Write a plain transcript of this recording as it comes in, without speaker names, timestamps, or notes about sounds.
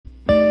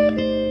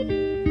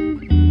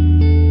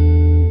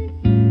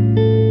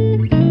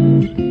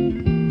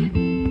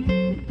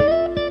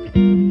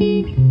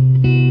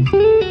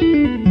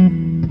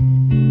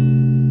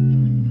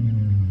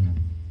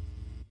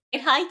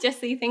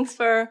Jesse. Thanks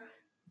for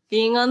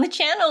being on the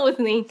channel with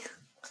me.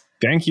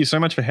 Thank you so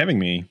much for having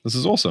me. This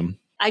is awesome.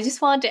 I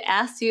just wanted to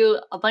ask you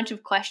a bunch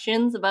of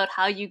questions about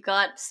how you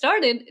got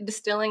started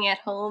distilling at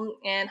home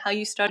and how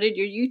you started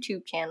your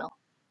YouTube channel.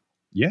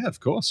 Yeah, of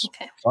course.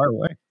 Okay. Fire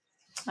away.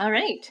 All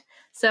right.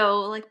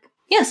 So,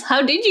 yes,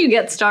 how did you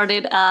get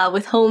started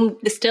with home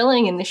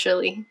distilling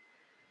initially?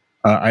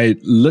 I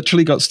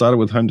literally got started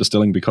with home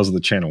distilling because of the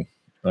channel.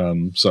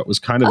 So it was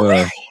kind of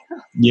really?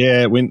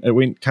 Yeah, it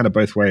went kind of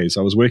both ways.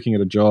 I was working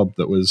at a job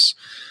that was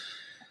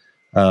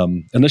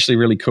initially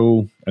really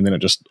cool, and then it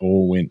just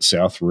all went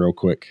south real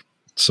quick.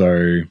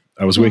 So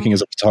I was working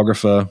as a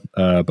photographer,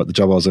 but the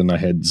job I was in, I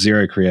had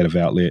zero creative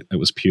outlet. It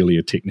was purely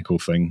a technical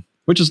thing,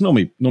 which is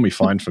normally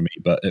fine for me,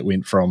 but it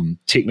went from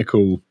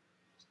technical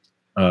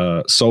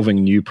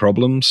solving new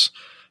problems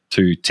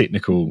to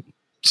technical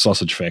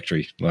sausage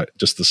factory, like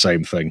just the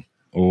same thing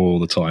all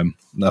the time,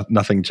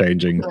 nothing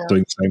changing,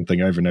 doing the same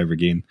thing over and over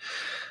again.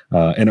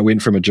 And it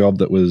went from a job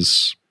that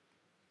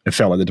it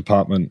felt like the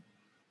department,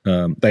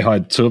 they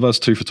hired two of us,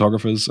 two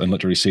photographers, and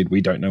literally said, we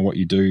don't know what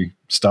you do,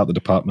 start the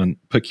department,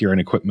 pick your own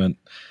equipment,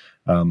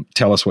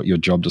 tell us what your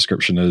job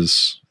description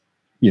is.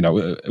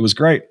 It was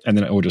great, and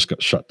then it all just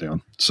got shut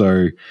down.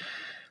 So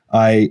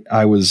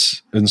I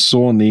was in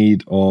sore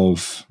need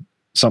of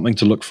something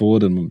to look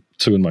forward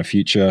to in my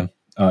future,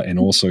 and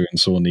also in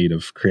sore need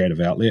of creative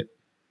outlet.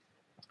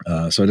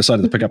 So I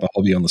decided to pick up a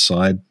hobby on the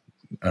side,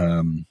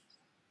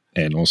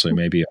 and also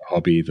maybe a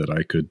hobby that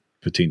I could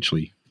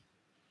potentially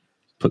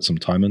put some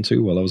time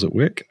into while I was at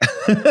work.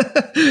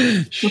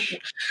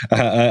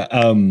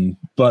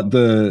 But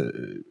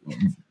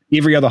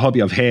every other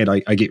hobby I've had,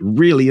 I get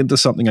really into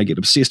something, I get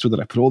obsessed with it,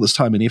 I put all this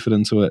time and effort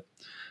into it,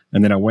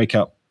 and then I wake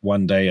up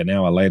one day,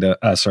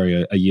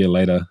 a year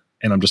later,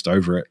 and I'm just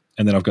over it,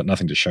 and then I've got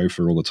nothing to show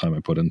for all the time I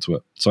put into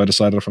it. So I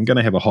decided, if I'm going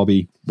to have a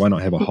hobby, why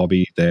not have a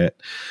hobby that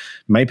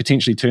may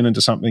potentially turn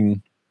into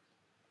something,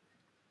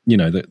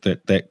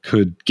 that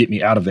could get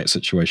me out of that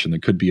situation,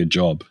 that could be a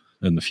job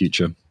in the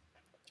future.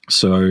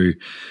 So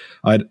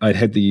I'd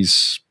had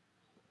this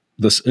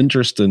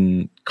interest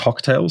in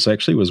cocktails,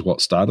 actually, was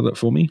what started it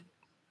for me.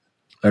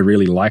 I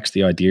really liked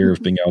the idea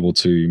of being able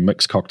to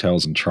mix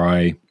cocktails and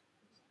try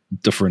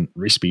different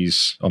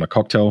recipes on a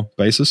cocktail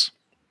basis.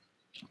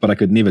 But I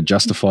could never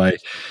justify,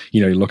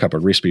 look up a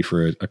recipe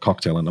for a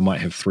cocktail and it might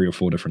have 3 or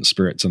 4 different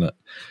spirits in it.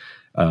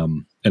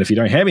 And if you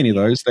don't have any of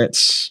those,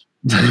 that's,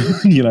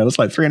 it's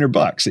like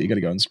 $300 that you got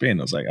to go and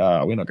spend. I was like,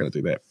 we're not going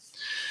to do that.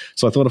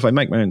 So I thought, if I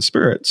make my own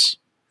spirits,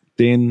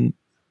 then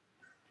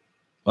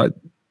I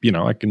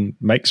can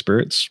make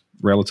spirits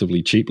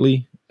relatively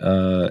cheaply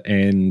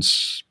and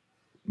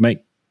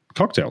make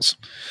cocktails.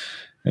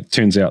 It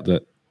turns out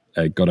that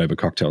I got over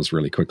cocktails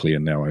really quickly,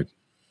 and now I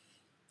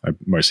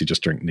mostly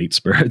just drink neat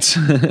spirits.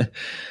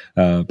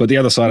 But the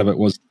other side of it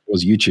was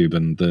YouTube,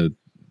 and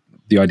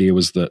the idea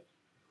was that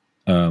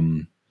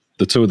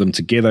the two of them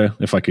together,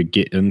 if I could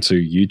get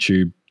into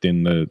YouTube,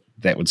 then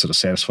that would sort of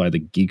satisfy the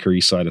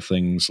geekery side of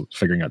things,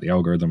 figuring out the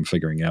algorithm,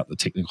 figuring out the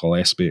technical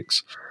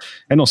aspects,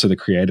 and also the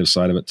creative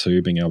side of it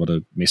too, being able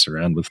to mess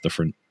around with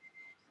different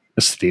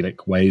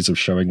aesthetic ways of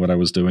showing what I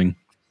was doing.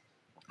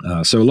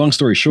 So long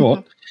story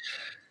short,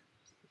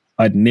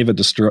 I'd never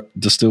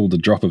distilled a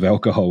drop of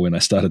alcohol when I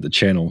started the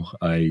channel.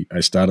 I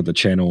started the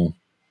channel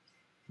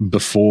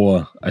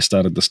before I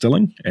started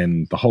distilling,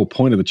 and the whole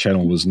point of the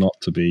channel was not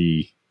to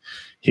be,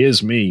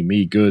 here's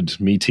me good,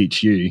 me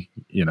teach you.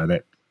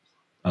 That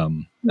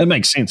it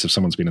makes sense if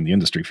someone's been in the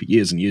industry for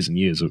years and years and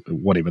years, of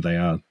whatever they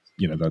are,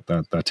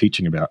 that they're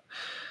teaching about.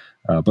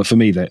 But for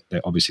me, that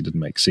obviously didn't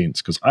make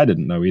sense because I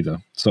didn't know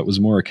either. So it was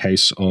more a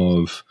case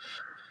of,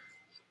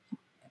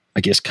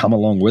 I guess, come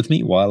along with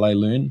me while I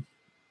learn.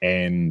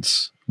 And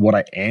what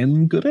I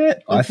am good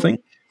at, I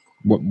think,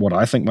 what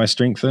I think my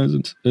strength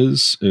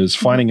is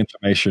finding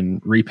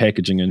information,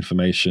 repackaging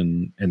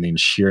information, and then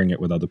sharing it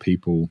with other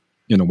people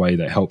in a way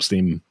that helps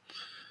them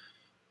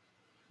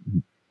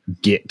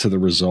get to the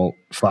result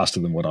faster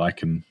than what I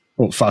can,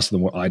 or faster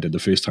than what I did the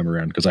first time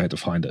around, because I had to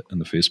find it in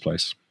the first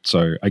place.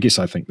 So I guess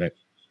I think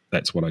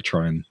that's what I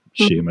try and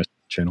share my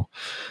channel.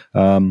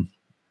 And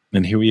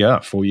here we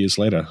are, 4 years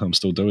later, I'm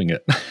still doing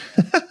it.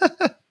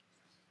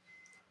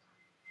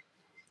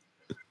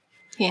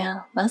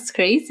 Yeah, that's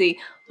crazy.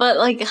 But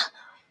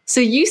so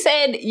you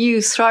said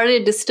you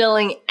started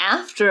distilling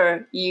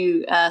after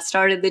you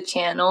started the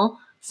channel.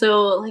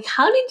 So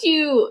how did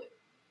you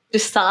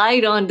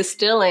decide on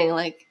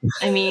distilling?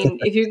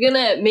 If you're going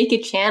to make a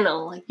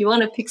channel, you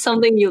want to pick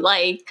something you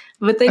like,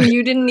 but then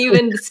you didn't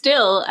even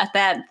distill at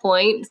that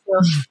point. So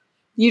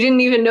you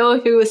didn't even know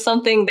if it was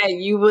something that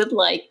you would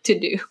like to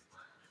do.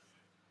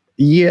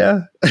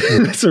 Yeah,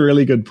 that's a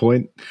really good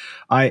point.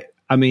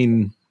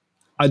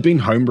 I'd been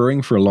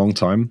homebrewing for a long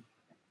time.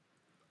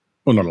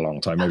 Well, not a long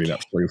time, maybe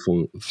about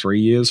 4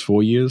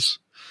 years.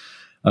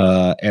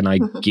 And I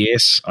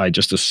guess I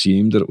just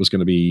assumed that it was going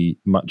to be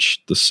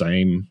much the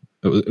same.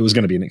 It was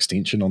going to be an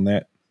extension on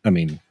that.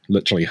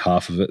 Literally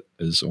half of it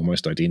is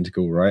almost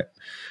identical, right?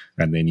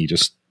 And then you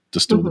just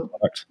distill the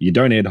product. You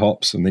don't add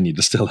hops, and then you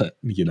distill it.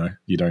 You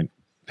don't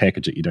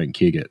package it, you don't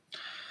keg it.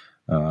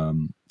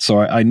 So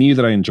I knew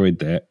that I enjoyed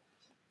that.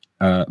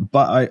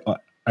 But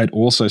I'd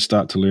also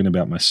start to learn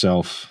about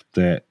myself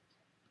that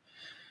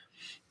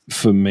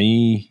for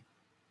me,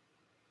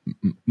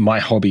 my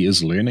hobby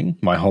is learning.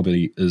 My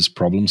hobby is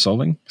problem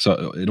solving.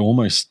 So it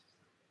almost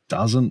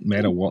doesn't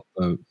matter what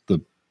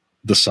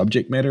the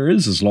subject matter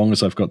is, as long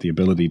as I've got the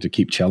ability to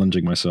keep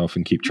challenging myself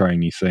and keep trying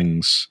new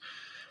things,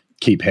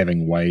 keep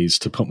having ways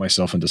to put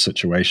myself into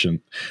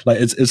situation. Like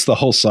it's the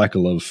whole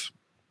cycle of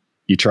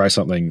you try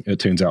something, it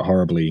turns out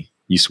horribly,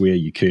 you swear,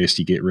 you curse,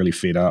 you get really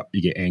fed up,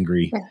 you get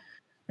angry,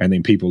 and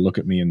then people look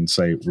at me and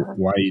say,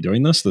 why are you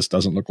doing this? This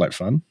doesn't look like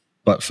fun.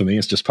 But for me,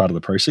 it's just part of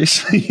the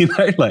process. You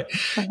know, like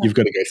you've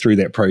got to go through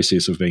that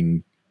process of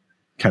being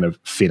kind of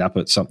fed up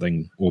at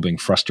something or being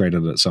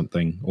frustrated at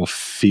something or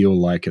feel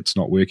like it's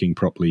not working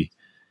properly.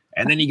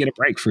 And then you get a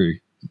breakthrough.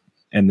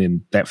 And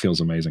then that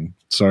feels amazing.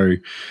 So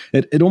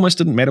it almost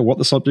didn't matter what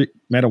the subject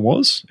matter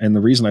was. And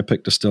the reason I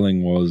picked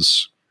distilling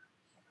was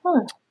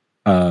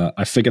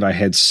I figured I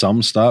had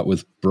some start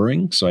with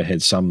brewing. So I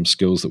had some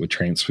skills that would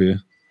transfer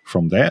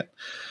from that.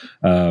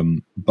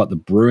 But the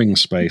brewing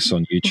space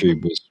on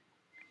YouTube was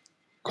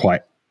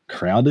quite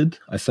crowded,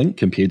 I think,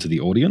 compared to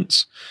the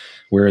audience.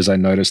 Whereas I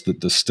noticed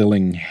that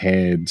distilling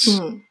had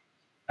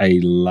a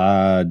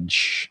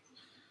large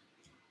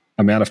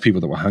amount of people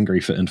that were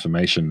hungry for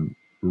information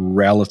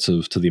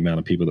relative to the amount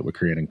of people that were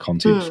creating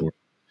content for it.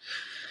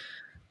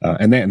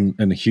 And that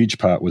in a huge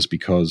part was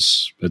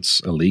because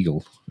it's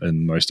illegal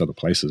in most other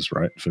places,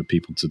 right, for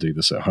people to do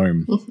this at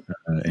home.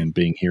 And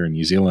being here in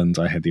New Zealand,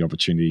 I had the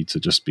opportunity to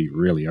just be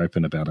really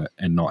open about it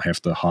and not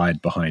have to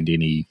hide behind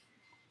any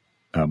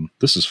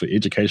this is for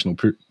educational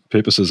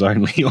purposes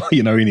only, or,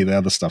 you know, any of the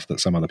other stuff that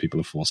some other people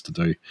are forced to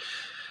do.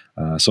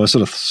 So I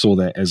sort of saw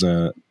that as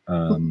a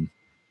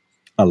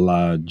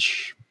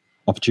large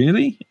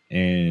opportunity.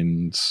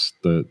 And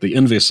the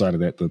inverse side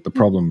of that, the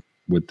problem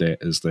with that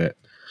is that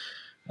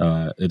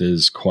it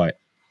is quite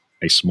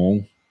a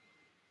small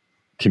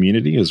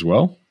community as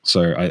well.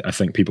 So I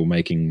think people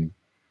making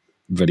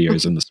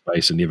videos in the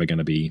space are never going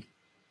to be,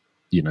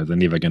 you know, they're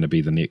never going to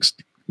be the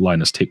next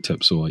Linus Tech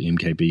Tips or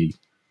MKBHD.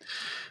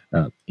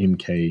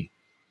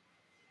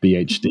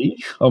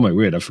 Oh my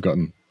word, I've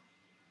forgotten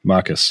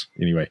Marcus.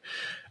 Anyway,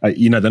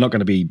 you know, they're not going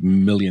to be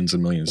millions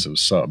and millions of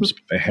subs,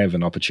 but they have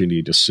an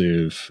opportunity to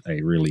serve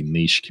a really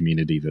niche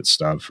community that's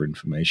starved for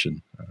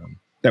information.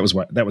 That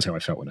was how I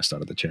felt when I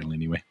started the channel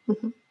anyway.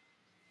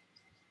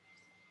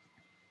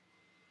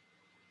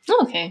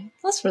 Okay,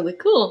 that's really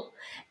cool.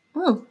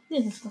 Oh,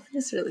 yeah,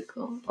 that's really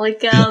cool.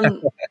 Like,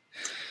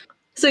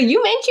 so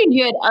you mentioned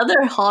you had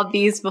other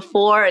hobbies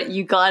before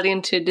you got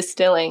into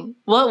distilling.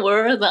 What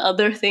were the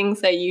other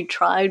things that you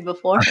tried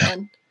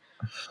beforehand?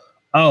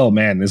 Oh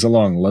man, there's a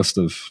long list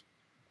of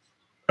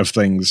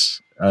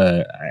things.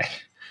 I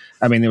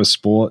mean, there was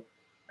sport.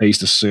 I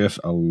used to surf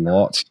a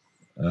lot.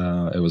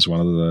 It was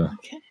one of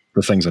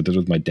the things I did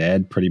with my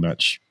dad pretty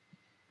much.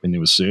 When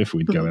there was surf,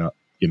 we'd go out,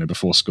 you know,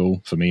 before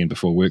school for me and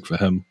before work for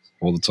him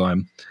all the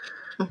time.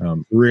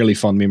 Really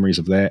fond memories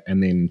of that.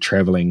 And then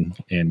traveling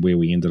and where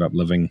we ended up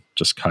living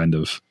just kind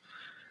of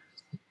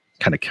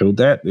killed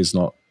that. There's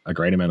not a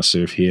great amount of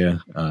surf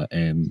here.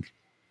 And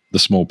the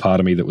small part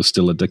of me that was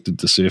still addicted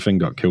to surfing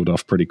got killed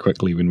off pretty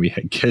quickly when we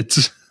had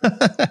kids.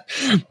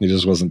 There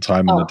just wasn't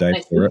time in the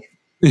day for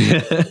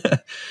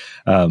it.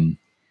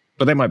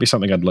 But that might be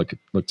something I'd look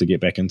to get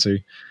back into.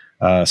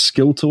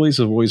 Skill toys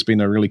have always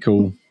been a really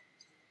cool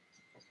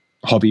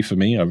hobby for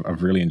me.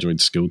 I've really enjoyed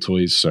skill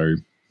toys. So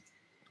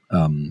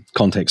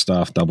contact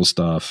staff, double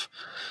staff,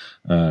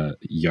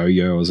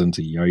 yo-yo. I was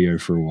into yo-yo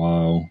for a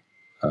while.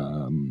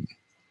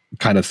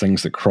 Kind of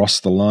things that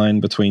cross the line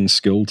between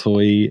skill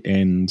toy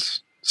and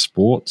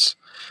sports.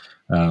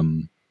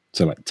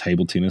 So like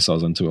table tennis I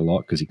was into a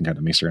lot because you can kind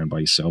of mess around by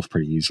yourself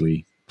pretty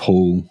easily.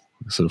 Pool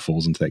sort of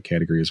falls into that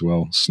category as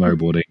well.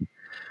 Snowboarding.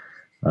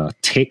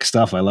 Tech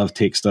stuff. I love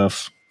tech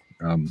stuff.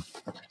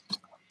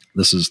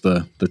 This is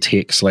the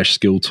tech /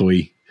 skill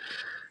toy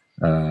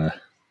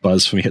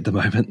buzz for me at the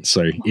moment.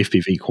 So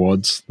FPV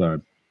quads,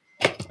 they're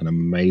an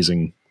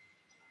amazing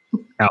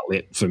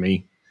outlet for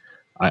me.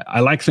 I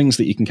like things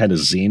that you can kind of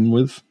zen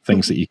with,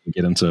 things that you can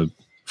get into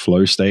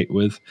flow state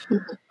with.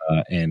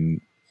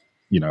 And,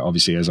 you know,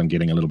 obviously as I'm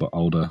getting a little bit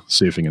older,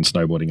 surfing and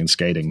snowboarding and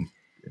skating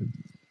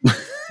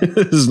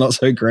is not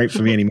so great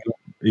for me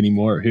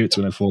anymore. It hurts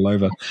when I fall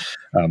over.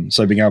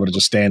 So being able to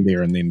just stand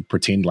there and then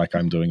pretend like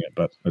I'm doing it,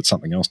 but it's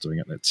something else doing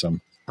it,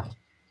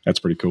 that's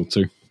pretty cool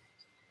too.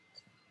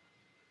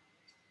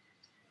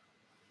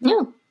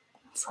 Yeah,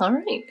 that's all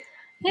right.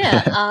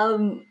 Yeah.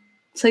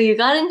 So you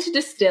got into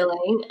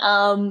distilling,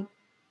 and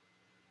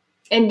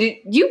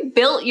you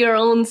built your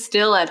own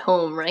still at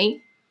home, right?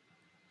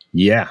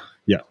 Yeah.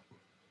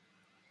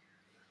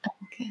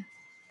 Okay.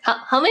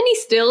 How many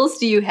stills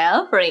do you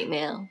have right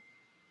now?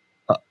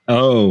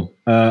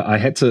 I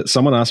had to.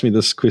 Someone asked me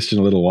this question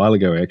a little while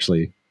ago,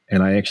 actually,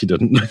 and I actually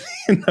didn't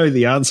know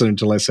the answer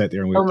until I sat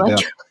there and worked it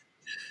out.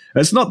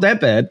 It's not that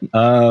bad.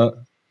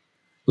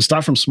 We'll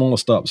start from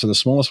smallest up. So the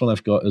smallest one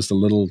I've got is the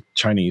little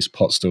Chinese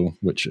pot still,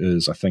 which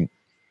is, I think,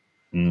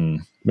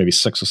 maybe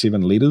 6 or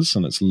 7 liters,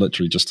 and it's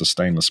literally just a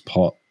stainless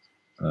pot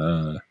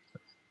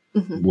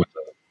with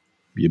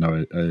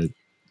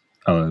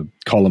a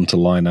column to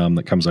line arm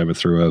that comes over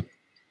through a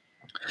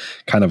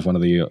kind of one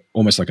of the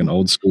almost like an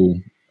old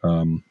school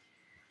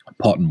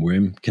pot and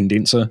worm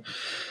condenser.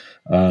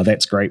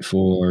 That's great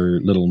for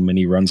little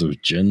mini runs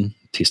of gin,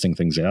 testing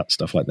things out,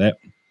 stuff like that.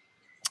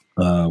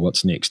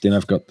 What's next? Then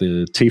I've got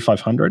the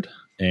T500,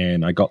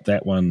 and I got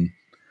that one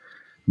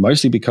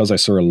mostly because I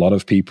saw a lot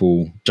of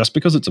people, just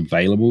because it's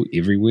available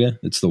everywhere.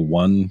 It's the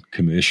one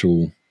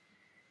commercially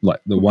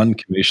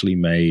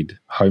made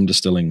home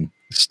distilling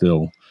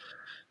still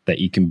that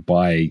you can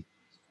buy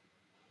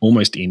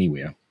almost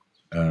anywhere.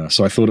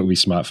 So I thought it would be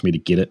smart for me to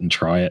get it and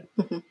try it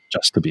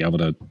just to be able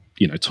to,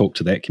 talk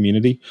to that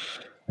community.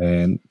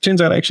 And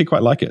turns out I actually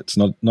quite like it. It's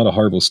not a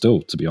horrible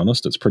still, to be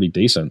honest. It's pretty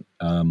decent.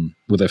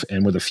 With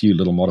a few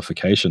little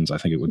modifications, I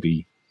think it would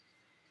be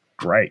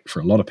great for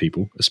a lot of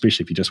people,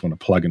 especially if you just want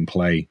to plug and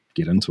play,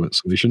 get into it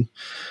solution.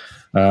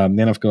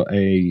 Then I've got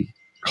a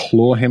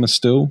claw hammer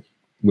still,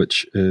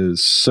 which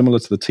is similar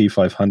to the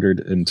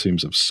T500 in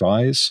terms of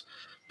size,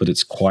 but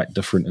it's quite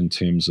different in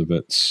terms of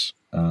its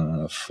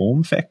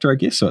form factor, I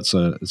guess. So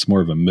it's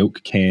more of a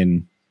milk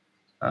can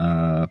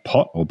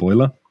pot or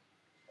boiler,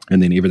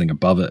 and then everything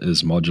above it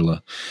is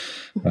modular.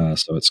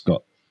 So it's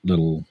got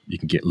you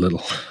can get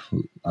little,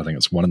 I think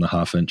it's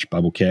 1.5 inch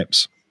bubble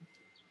caps,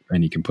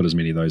 and you can put as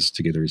many of those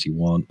together as you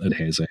want. It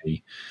has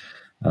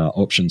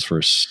options for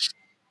a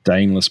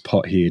stainless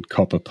pot head,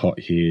 copper pot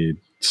head,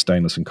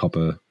 stainless and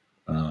copper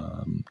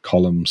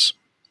columns,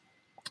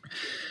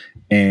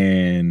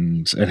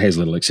 and it has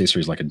little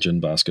accessories like a gin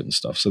basket and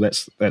stuff. So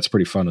that's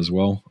pretty fun as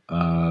well.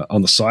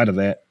 On the side of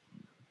that,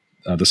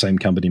 the same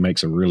company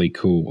makes a really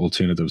cool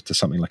alternative to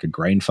something like a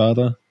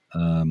Grainfather.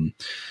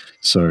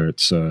 So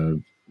it's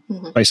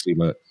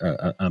basically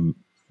a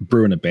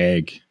brew in a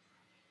bag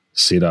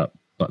setup,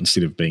 but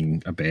instead of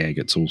being a bag,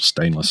 it's all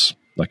stainless,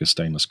 like a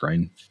stainless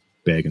grain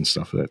bag and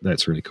stuff.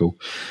 That's really cool.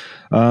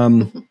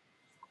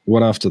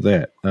 What after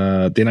that?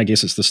 Then I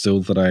guess it's the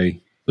still that I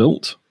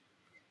built.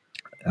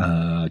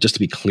 Just to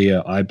be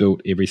clear, I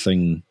built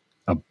everything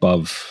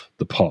above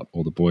the pot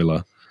or the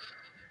boiler,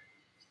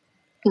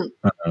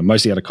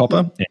 mostly out of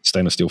copper and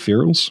stainless steel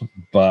ferrules.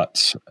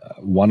 But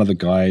one of the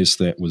guys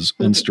that was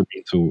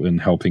instrumental in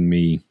helping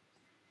me,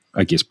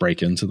 I guess,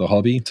 break into the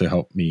hobby to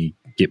help me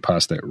get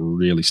past that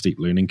really steep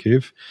learning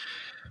curve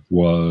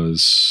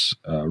was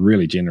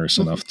really generous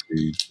enough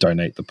to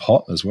donate the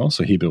pot as well.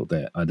 So he built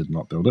that. I did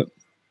not build it.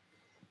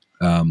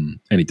 And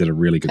he did a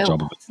really good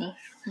job of it.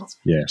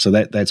 Yeah, so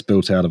that's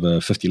built out of a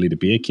 50-litre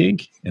beer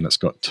keg, and it's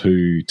got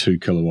two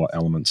kilowatt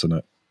elements in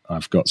it.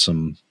 I've got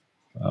some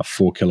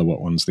 4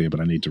 kilowatt ones there,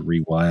 but I need to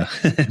rewire,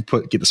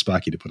 get the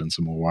Sparky to put in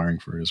some more wiring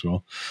for it as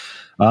well.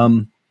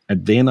 And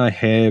then I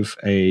have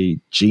a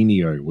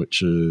Genio,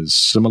 which is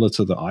similar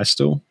to the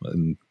iStill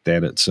in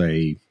that it's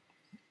an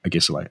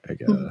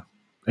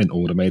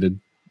automated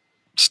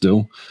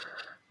still,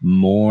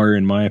 more,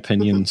 in my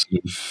opinion,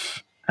 sort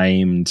of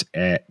aimed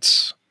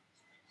at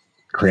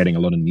creating a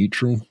lot of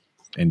neutral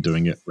and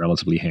doing it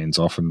relatively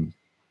hands-off and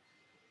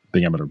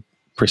being able to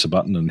press a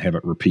button and have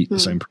it repeat the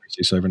same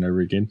process over and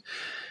over again.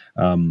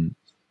 And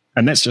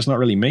that's just not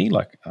really me.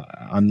 Like,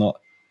 I'm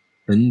not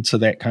into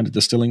that kind of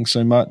distilling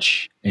so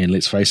much. And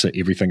let's face it,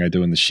 everything I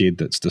do in the shed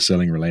that's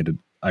distilling related,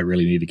 I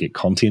really need to get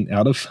content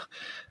out of.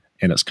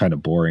 And it's kind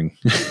of boring.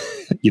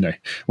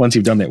 Once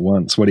you've done that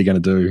once, what are you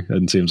going to do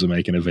in terms of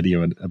making a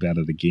video about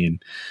it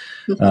again?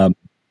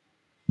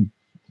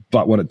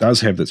 But what it does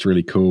have that's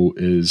really cool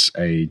is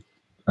a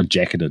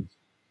jacketed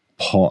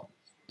pot,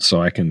 so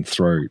I can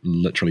throw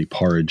literally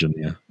porridge in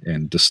there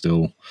and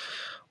distill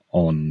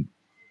on,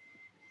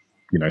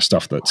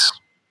 stuff that's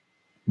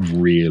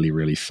really,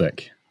 really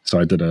thick. So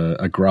I did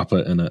a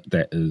grappa in it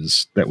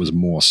that was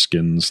more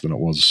skins than it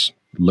was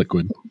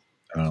liquid.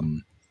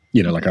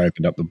 Like I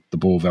opened up the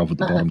ball valve at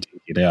the bottom to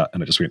get out,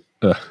 and it just went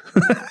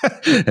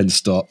and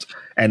stopped,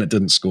 and it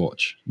didn't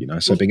scorch.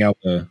 So being able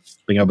to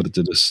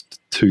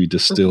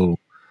distill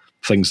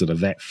things that are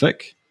that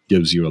thick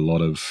gives you a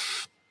lot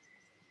of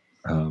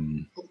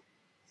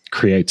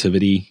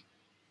creativity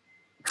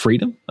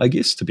freedom, I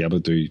guess, to be able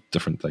to do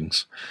different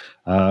things.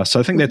 So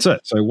I think that's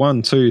it. So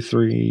 1, 2,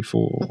 3,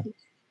 4,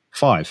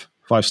 5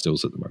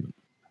 stills at the moment.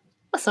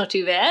 That's not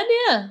too bad.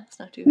 Yeah, it's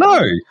not too bad.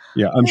 No,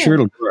 yeah, I'm sure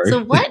it'll grow.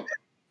 So what?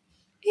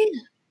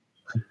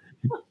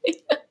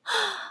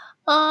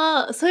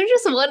 So I'm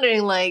just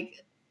wondering,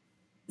 like,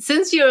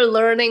 since you're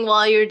learning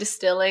while you're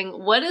distilling,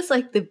 what is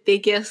like the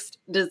biggest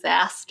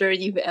disaster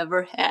you've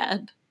ever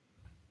had?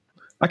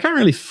 I can't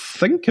really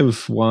think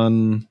of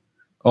one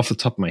off the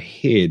top of my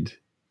head.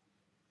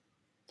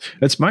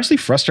 It's mostly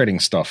frustrating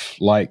stuff.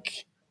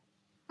 Like,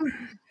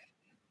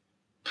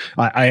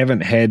 I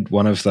haven't had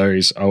one of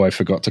those, I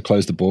forgot to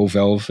close the ball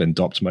valve and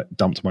dumped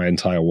my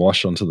entire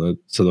wash onto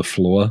the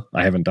floor.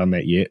 I haven't done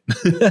that yet.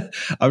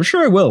 I'm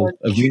sure I will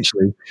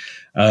eventually.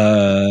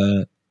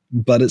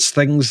 But it's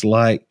things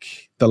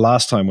like the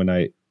last time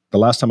I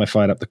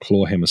fired up the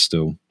claw hammer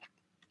still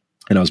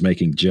and I was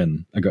making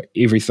gin, I got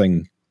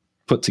everything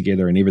put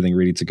together and everything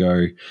ready to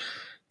go,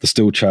 the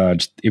still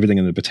charged, everything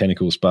in the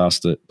botanicals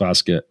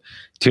basket,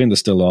 turned the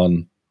still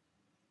on,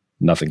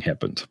 nothing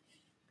happened.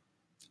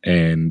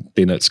 And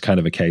then it's kind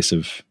of a case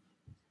of,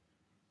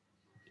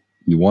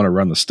 you want to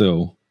run the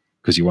still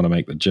because you want to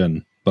make the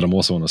gin, but I'm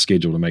also on a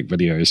schedule to make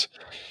videos.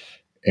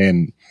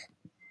 And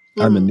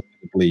I'm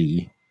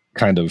inevitably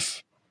kind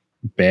of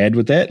bad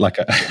with that. Like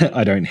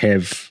I don't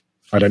have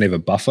a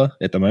buffer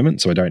at the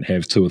moment, so I don't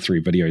have 2 or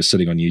 3 videos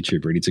sitting on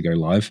YouTube ready to go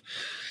live.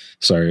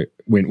 So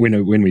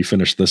when we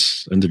finish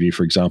this interview,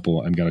 for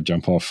example, I'm going to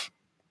jump off.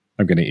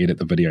 I'm going to edit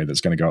the video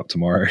that's going to go up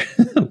tomorrow,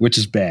 which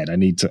is bad. I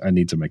need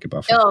to make a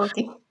buffer. Oh,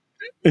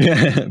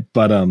 okay.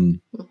 But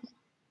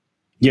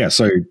yeah,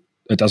 so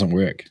it doesn't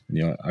work. And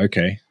you're like,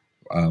 okay,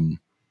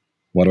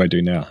 what do I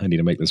do now? I need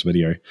to make this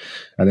video.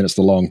 And then it's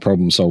the long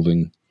problem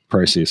solving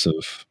process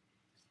of,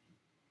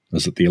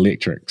 is it the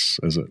electrics?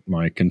 Is it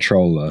my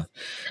controller?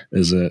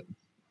 Is it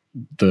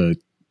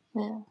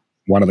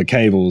one of the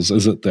cables?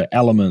 Is it the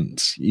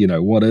elements?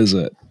 What is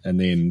it? And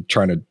then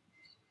trying to,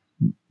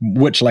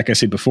 which, like I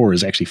said before,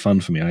 is actually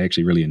fun for me. I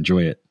actually really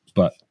enjoy it.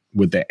 But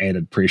with that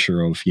added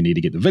pressure of, you need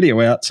to get the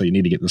video out, so you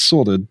need to get this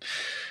sorted,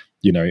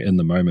 in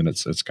the moment,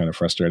 it's kind of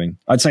frustrating.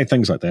 I'd say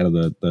things like that are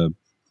the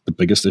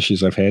biggest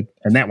issues I've had.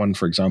 And that one,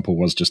 for example,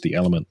 was just the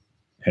element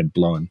had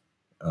blown,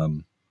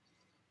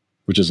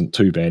 which isn't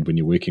too bad when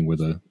you're working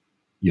with a,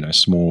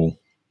 small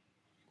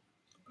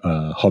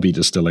hobby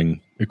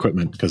distilling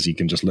equipment, because you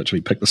can just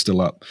literally pick the still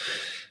up,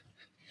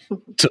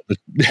 tip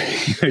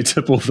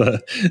all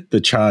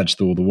the charge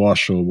or the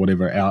wash or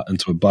whatever out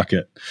into a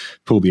bucket,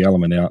 pull the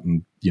element out,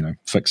 and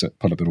fix it,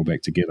 put it all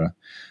back together.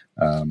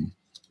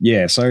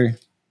 So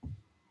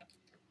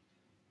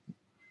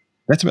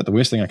that's about the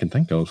worst thing I can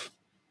think of,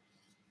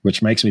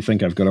 which makes me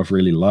think I've got off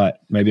really light.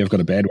 Maybe I've got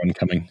a bad one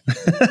coming.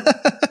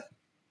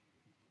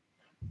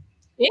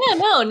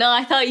 Yeah, no,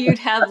 I thought you'd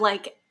have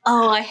like,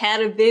 I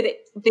had a big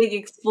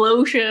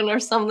explosion or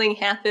something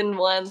happened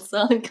once,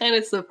 so I'm kind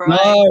of surprised.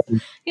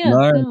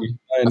 No,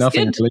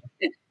 nothing really.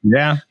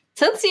 Yeah.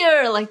 Since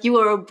you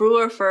were a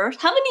brewer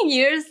first, how many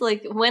years,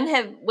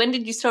 when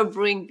did you start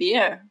brewing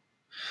beer?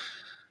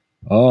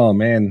 Oh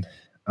man.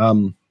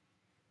 I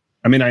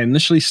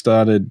initially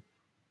started,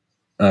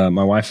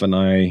 my wife and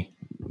I,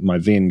 my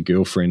then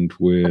girlfriend,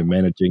 were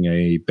managing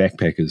a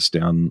backpackers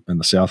down in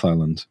the South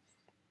Island.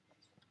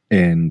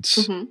 And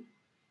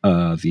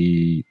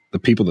the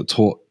people that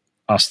taught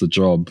us the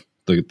job,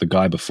 the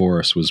guy before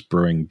us was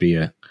brewing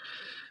beer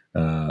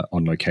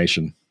on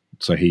location.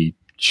 So he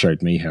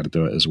showed me how to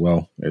do it as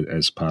well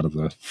as part of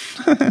the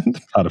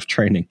part of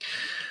training.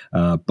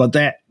 But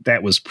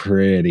that was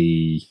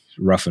pretty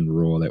rough and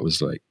raw. That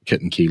was like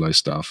kit and kilo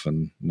stuff,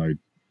 and no,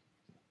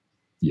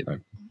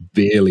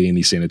 barely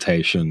any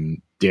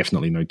sanitation,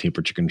 definitely no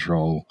temperature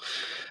control.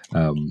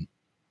 It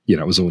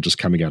was all just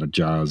coming out of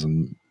jars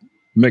and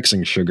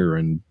mixing sugar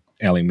and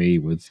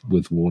LME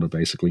with water,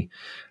 basically.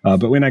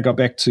 But when I got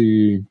back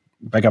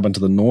up into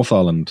the North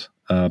Island,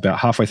 about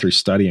halfway through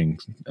studying,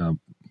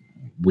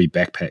 we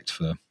backpacked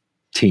for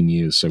 10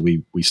 years, so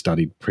we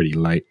studied pretty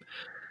late.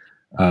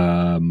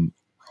 I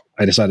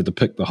decided to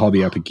pick the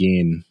hobby up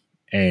again,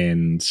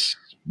 and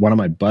one of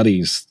my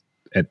buddies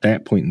at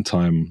that point in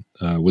time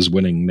was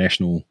winning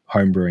national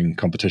homebrewing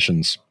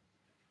competitions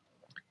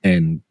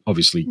and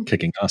obviously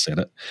kicking ass at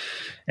it.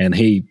 And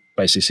he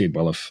basically said,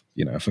 well, if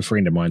a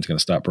friend of mine's going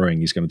to start brewing,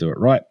 he's going to do it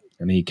right.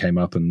 And he came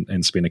up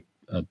and spent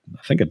I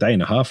think a day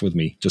and a half with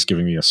me, just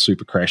giving me a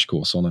super crash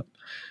course on it.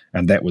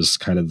 And that was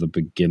kind of the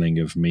beginning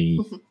of me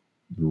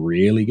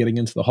really getting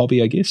into the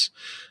hobby, I guess.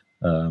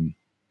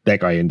 That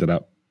guy ended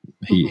up,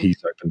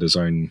 he's opened his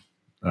own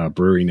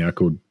brewery now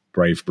called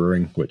Brave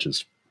Brewing, which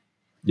is,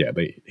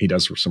 he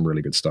does some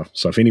really good stuff.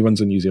 So if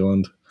anyone's in New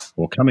Zealand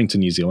or coming to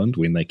New Zealand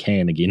when they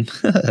can again,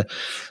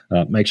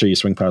 make sure you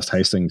swing past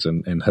Hastings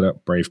and hit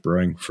up Brave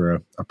Brewing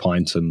for a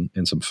pint and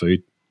some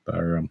food.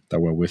 They're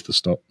well worth the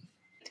stop.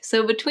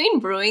 So between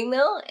brewing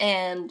though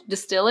and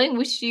distilling,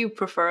 which do you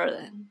prefer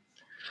then?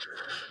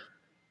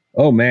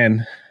 Oh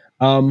man,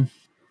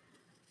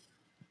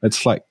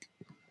 it's like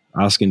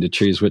asking to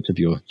choose which of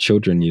your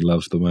children you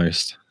love the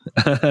most.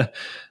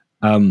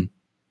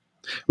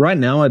 Right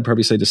now, I'd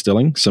probably say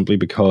distilling, simply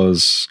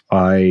because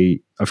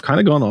I've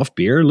kind of gone off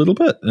beer a little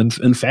bit. And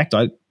in fact,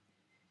 I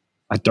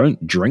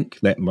don't drink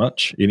that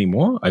much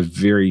anymore. I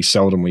very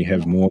seldomly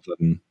have more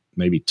than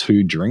maybe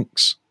 2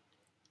 drinks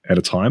at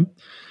a time.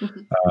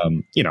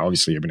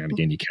 Obviously every now and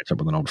again you catch up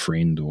with an old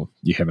friend, or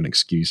you have an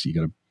excuse,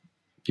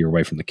 you're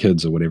away from the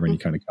kids or whatever, and you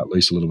kind of cut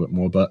loose a little bit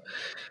more. But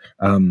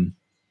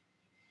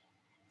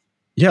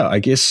I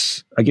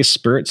guess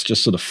spirits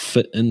just sort of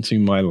fit into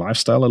my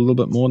lifestyle a little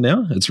bit more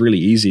now. It's really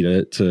easy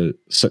to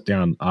sit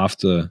down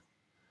after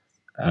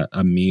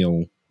a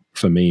meal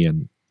for me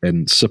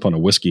and sip on a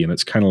whiskey, and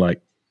it's kind of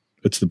like,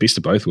 it's the best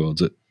of both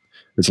worlds.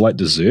 It's like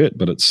dessert,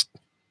 but it's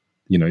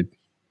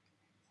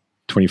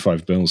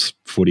 25 mils,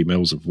 40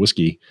 mils of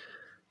whiskey,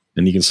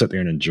 and you can sit there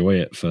and enjoy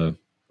it for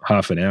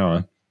half an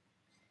hour.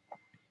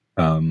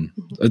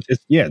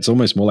 It's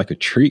almost more like a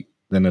treat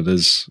than it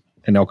is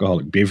an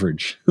alcoholic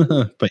beverage.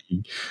 But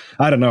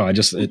I don't know.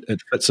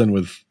 It fits in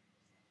with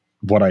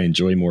what I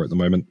enjoy more at the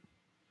moment.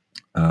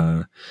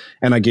 And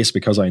I guess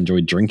because I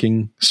enjoy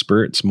drinking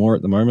spirits more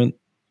at the moment,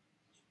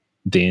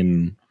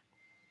 then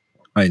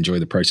I enjoy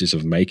the process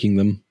of making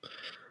them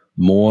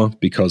more,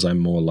 because I'm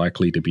more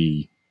likely to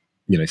be,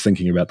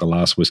 thinking about the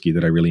last whiskey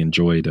that I really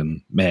enjoyed,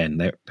 and man,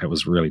 that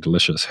was really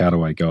delicious. How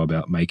do I go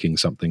about making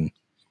something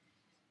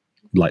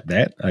like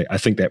that? I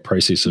think that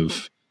process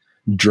of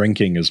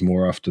drinking is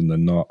more often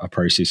than not a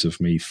process of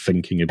me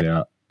thinking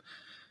about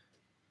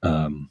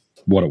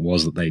what it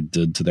was that they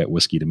did to that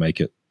whiskey to make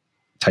it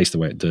taste the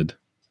way it did.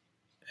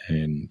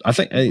 And I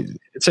think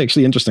it's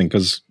actually interesting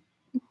because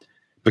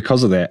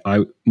of that,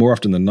 I more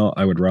often than not,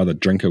 I would rather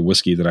drink a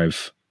whiskey that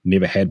I've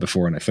never had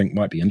before and I think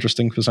might be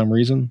interesting for some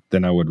reason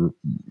than I would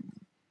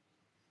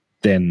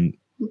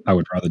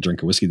rather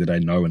drink a whiskey that I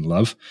know and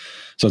love.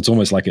 So it's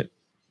almost like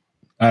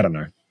I don't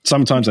know.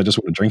 Sometimes I just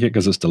want to drink it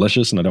because it's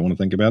delicious and I don't want to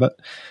think about it.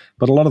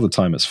 But a lot of the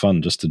time it's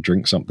fun just to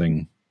drink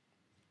something,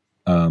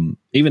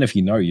 even if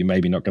you're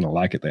maybe not going to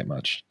like it that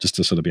much, just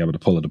to sort of be able to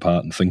pull it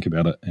apart and think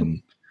about it.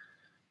 And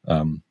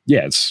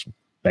it's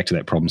back to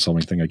that problem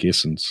solving thing, I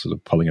guess, and sort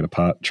of pulling it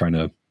apart, trying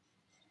to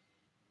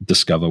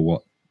discover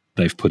what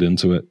they've put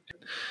into it,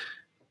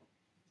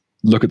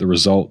 look at the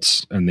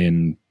results, and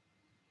then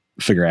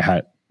figure out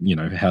how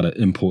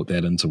to import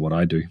that into what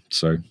I do.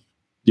 So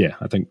yeah,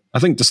 I think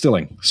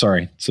distilling,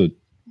 sorry to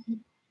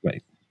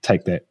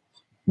take that,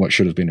 what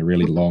should have been a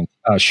really long,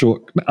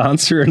 short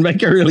answer and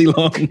make it really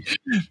long.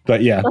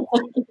 But yeah,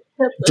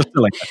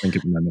 distilling, I think,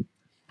 at the moment.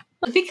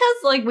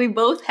 Because we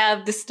both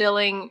have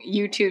distilling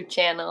YouTube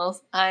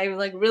channels, I'm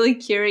really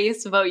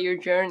curious about your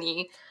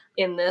journey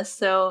in this.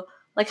 So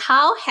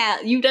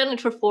you've done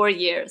it for 4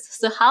 years.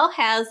 So how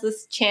has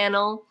this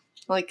channel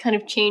kind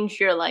of changed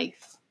your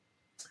life,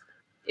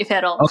 if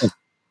at all?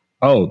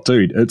 Oh,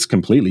 dude, it's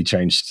completely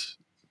changed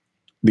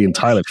the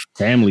entire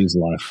family's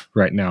life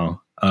right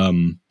now.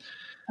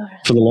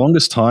 For the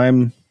longest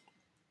time,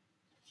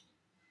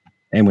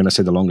 and when I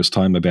say the longest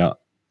time,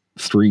 about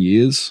 3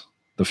 years,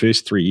 the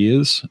first 3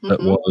 years, it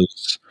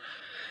was,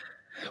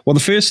 well, the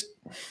first,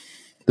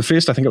 I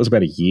think it was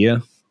about a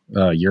year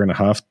and a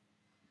half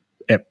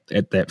at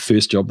that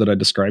first job that I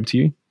described to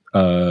you.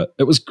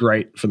 It was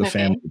great for the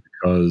family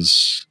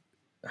because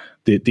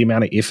the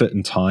amount of effort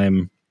and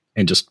time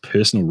and just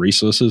personal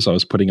resources I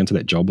was putting into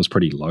that job was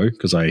pretty low,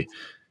 because the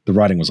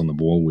writing was on the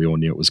wall. We all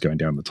knew it was going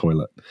down the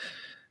toilet.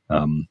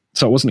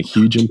 So it wasn't a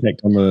huge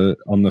impact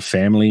on the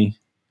family,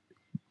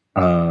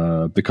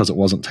 because it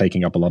wasn't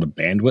taking up a lot of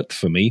bandwidth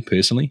for me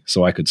personally.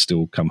 So I could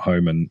still come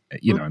home and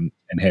and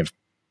have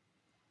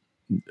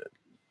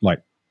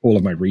all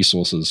of my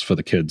resources for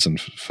the kids and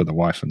for the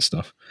wife and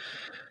stuff.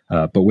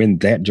 But when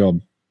that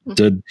job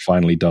did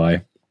finally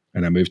die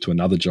and I moved to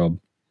another job,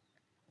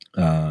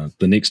 the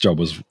next job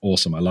was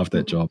awesome. I loved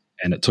that job,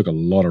 and it took a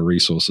lot of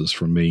resources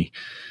from me,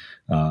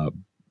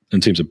 in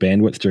terms of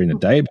bandwidth during the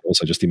day, but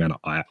also just the amount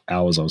of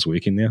hours I was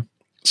working there.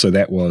 So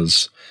that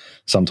was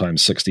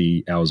sometimes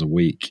 60 hours a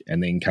week,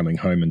 and then coming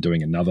home and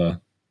doing another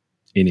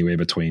anywhere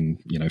between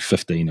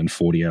 15 and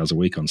 40 hours a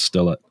week on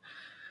Still It,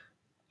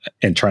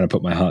 and trying to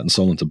put my heart and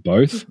soul into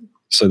both.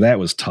 So that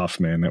was tough,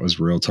 man. That was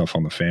real tough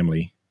on the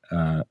family.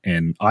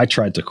 And I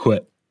tried to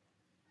quit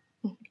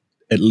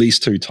at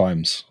least 2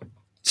 times,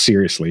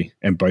 seriously.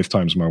 And both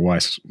times my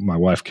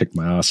wife kicked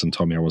my ass and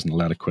told me I wasn't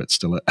allowed to quit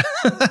Still It.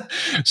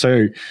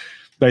 So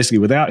basically,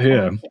 without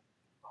her,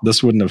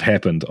 this wouldn't have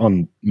happened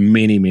on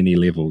many, many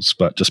levels,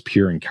 but just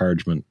pure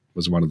encouragement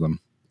was one of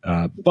them.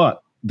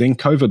 But then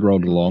COVID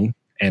rolled along,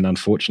 and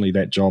unfortunately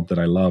that job that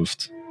I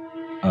loved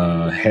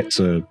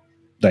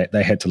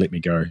they had to let me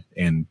go,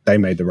 and they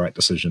made the right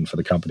decision for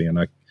the company.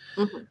 And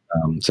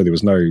so there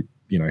was no,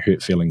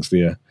 hurt feelings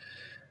there.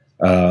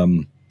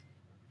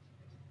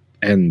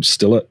 And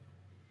Still It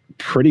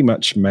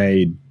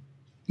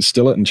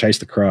and Chase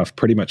the Craft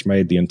pretty much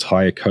made the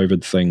entire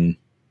COVID thing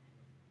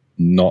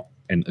not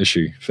an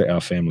issue for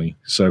our family.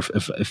 So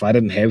if I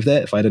didn't have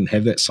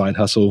that side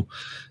hustle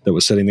that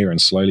was sitting there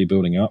and slowly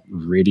building up,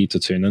 ready to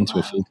turn into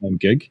a full-time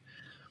gig,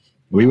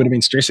 we would have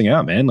been stressing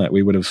out, man.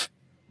 We would have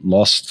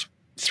lost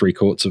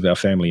 3/4 of our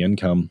family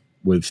income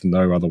with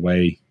no other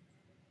way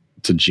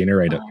to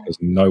generate it, because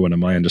no one in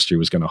my industry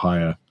was going to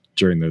hire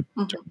during the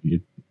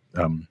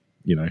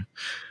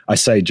I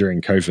say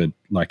during COVID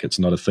like it's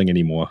not a thing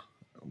anymore.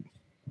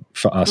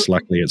 For us,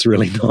 luckily, it's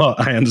really not.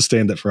 I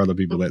understand that for other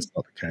people that's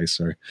not the case.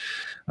 So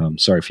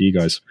sorry for you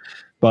guys.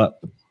 But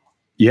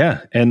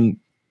yeah, and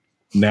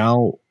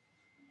now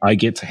I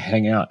get to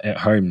hang out at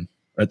home.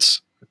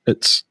 It's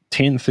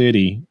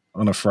 10:30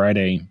 on a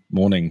Friday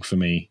morning for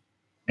me,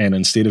 and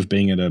instead of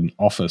being at an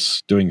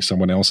office doing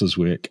someone else's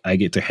work, I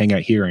get to hang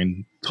out here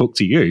and talk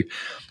to you,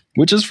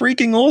 which is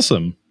freaking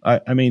awesome. I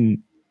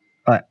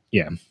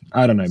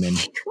don't know, man.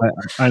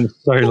 I'm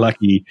so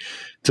lucky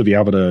to be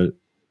able to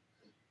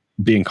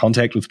be in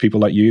contact with people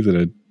like you that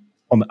are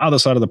on the other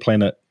side of the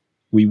planet.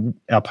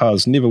 Our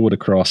paths never would have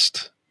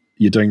crossed.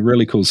 You're doing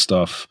really cool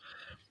stuff.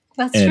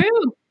 That's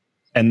true.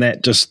 And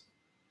that just,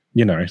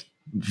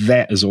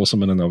 that is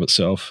awesome in and of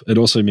itself. It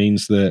also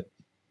means that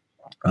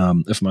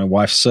if my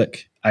wife's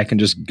sick, I can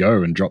just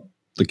go and drop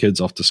the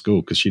kids off to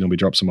school because she normally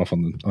drops them off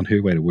on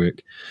her way to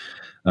work.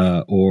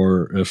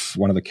 Or if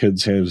one of the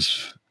kids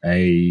has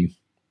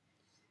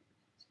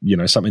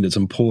something that's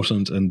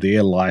important in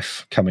their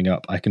life coming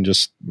up, I can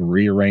just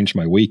rearrange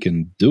my week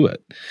and do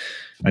it.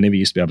 I never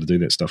used to be able to do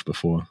that stuff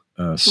before.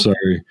 So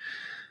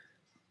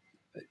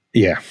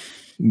yeah,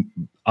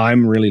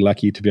 I'm really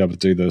lucky to be able to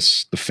do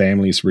this. The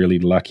family's really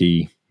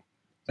lucky.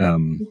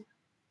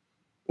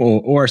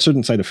 Or I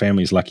shouldn't say the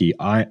family's lucky.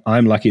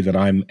 I'm lucky that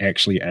I'm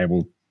actually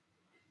able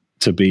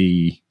to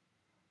be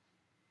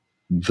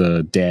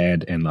the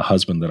dad and the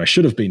husband that I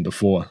should have been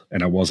before,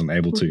 and I wasn't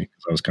able to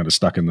because I was kind of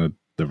stuck in the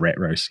rat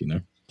race,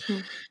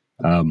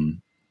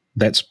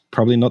 That's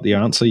probably not the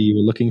answer you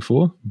were looking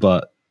for,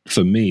 but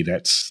for me,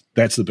 that's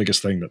the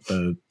biggest thing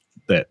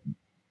that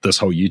this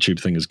whole YouTube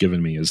thing has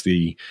given me is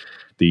the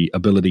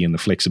ability and the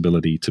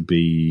flexibility to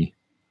be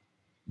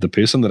the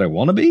person that I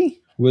want to be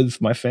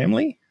with my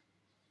family,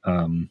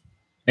 and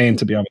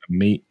to be able to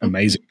meet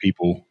amazing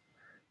people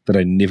that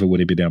I never would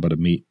have been able to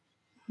meet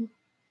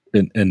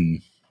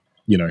in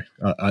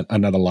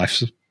another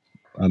lifetime.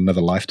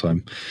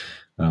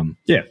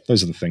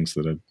 Those are the things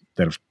that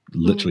have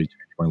literally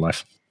changed my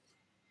life.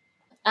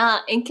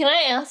 And can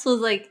I ask,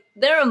 was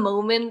there a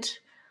moment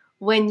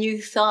when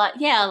you thought,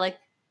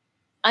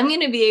 I'm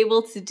going to be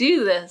able to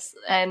do this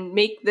and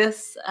make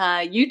this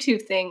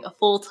YouTube thing a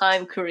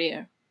full-time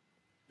career?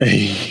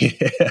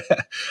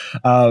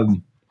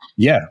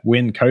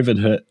 When COVID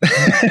hit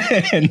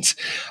and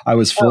I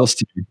was forced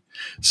to.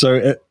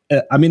 So,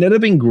 it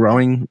had been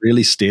growing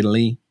really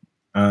steadily.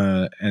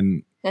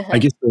 And I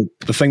guess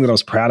the thing that I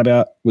was proud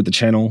about with the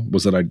channel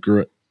was that I grew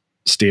it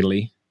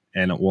steadily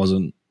and it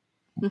wasn't,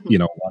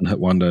 one hit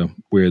wonder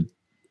where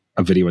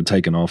a video had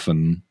taken off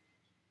and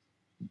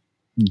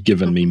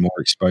given me more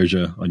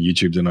exposure on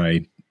YouTube than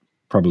I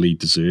probably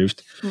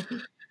deserved.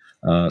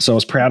 So I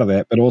was proud of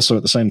that, but also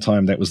at the same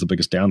time, that was the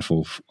biggest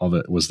downfall of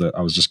it, was that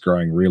I was just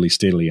growing really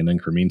steadily and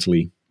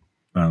incrementally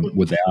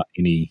without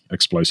any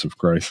explosive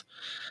growth.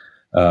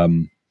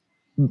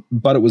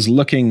 But it was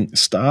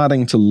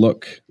starting to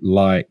look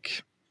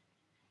like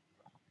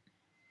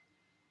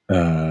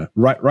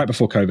right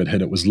before COVID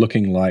hit, it was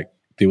looking like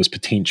there was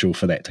potential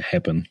for that to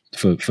happen,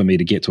 for me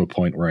to get to a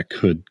point where I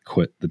could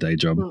quit the day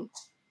job.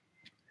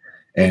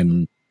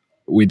 And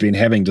we'd been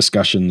having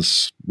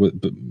discussions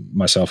with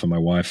myself and my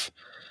wife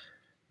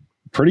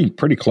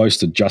pretty close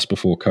to just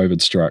before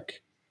COVID struck,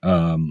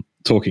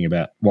 talking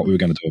about what we were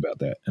going to do about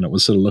that. And it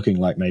was sort of looking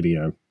like maybe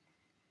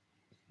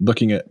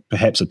looking at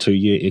perhaps a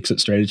 2-year exit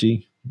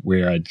strategy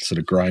where I'd sort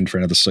of grind for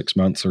another 6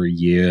 months or a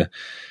year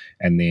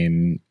and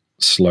then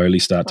slowly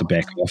start to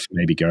back off,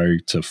 maybe go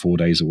to 4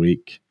 days a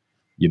week,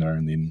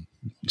 and then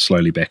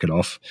slowly back it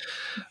off.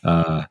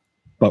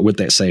 But with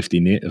that safety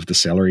net of the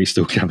salary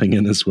still coming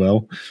in as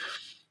well.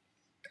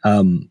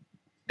 And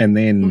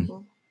then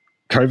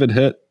COVID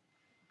hit,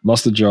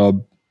 lost the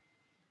job,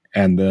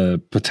 and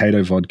the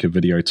potato vodka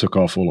video took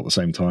off all at the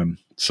same time.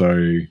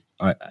 So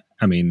I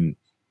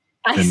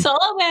saw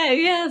that.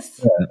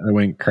 Yes, I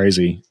went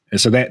crazy. And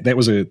so that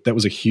was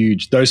a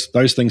huge,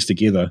 those things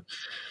together.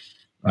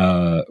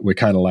 We're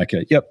kind of like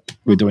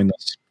we're doing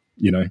this.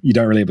 You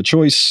don't really have a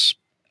choice.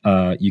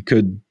 You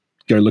could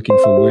go looking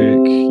for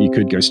work. You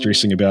could go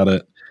stressing about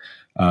it,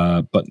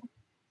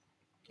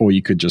 or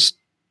you could just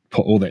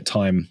put all that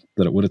time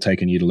that it would have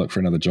taken you to look for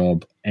another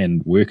job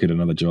and work at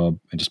another job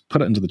and just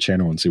put it into the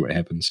channel and see what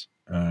happens.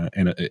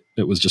 And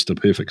it was just a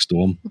perfect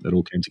storm. It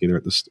all came together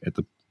at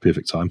the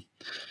perfect time.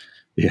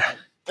 Yeah.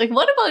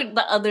 What about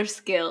the other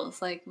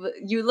skills?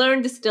 You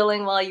learned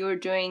distilling while you were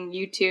doing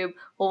YouTube.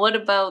 Well, what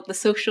about the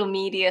social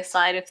media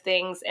side of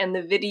things and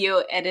the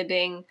video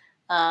editing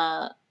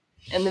and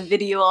the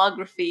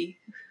videography?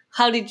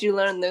 How did you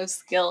learn those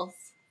skills?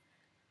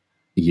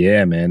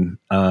 Yeah, man.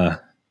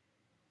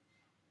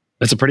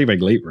 It's a pretty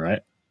big leap,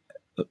 right?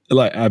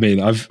 It's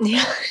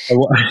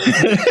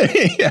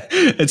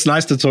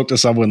nice to talk to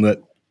someone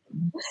that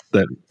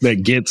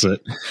gets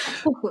it.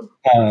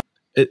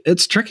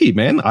 It's tricky,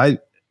 man. I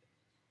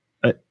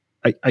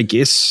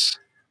guess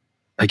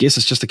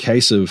it's just a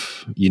case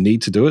of you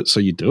need to do it, so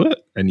you do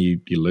it, and you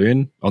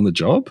learn on the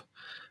job.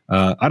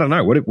 I don't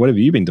know. What have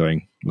you been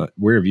doing?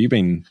 Where have you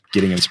been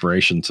getting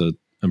inspiration to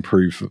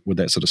improve with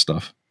that sort of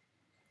stuff?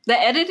 The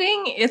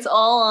editing, it's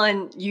all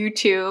on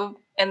YouTube.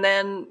 And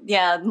then,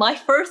 my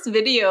first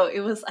video, it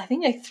was, I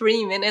think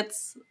 3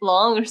 minutes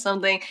long or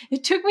something.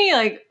 It took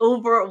me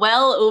over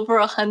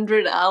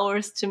 100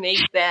 hours to make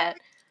that.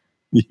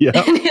 Yeah.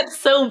 And it's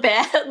so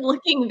bad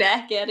looking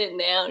back at it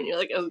now. And you're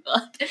like, oh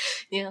God.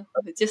 Yeah.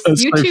 It's just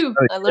that's YouTube.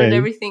 So I learned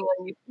everything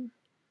on YouTube.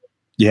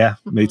 Yeah,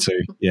 me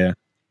too. Yeah.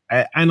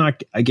 And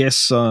I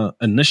guess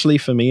initially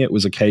for me, it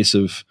was a case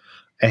of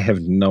I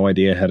have no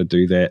idea how to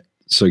do that.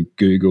 So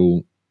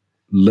Google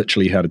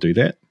literally how to do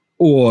that.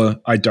 Or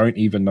I don't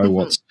even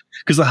know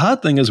because the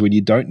hard thing is when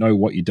you don't know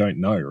what you don't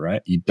know,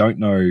 right? You don't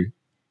know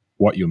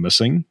what you're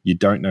missing. You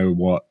don't know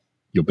what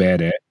you're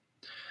bad at.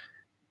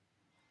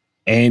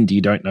 and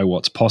you don't know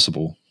what's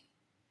possible.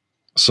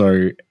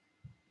 So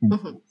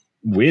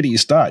where do you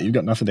start? You've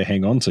got nothing to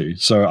hang on to.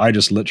 So I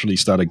just literally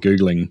started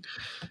Googling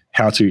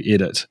how to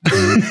edit.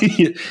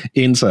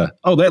 Enter.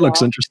 Oh, that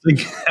looks interesting.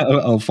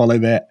 I'll follow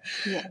that.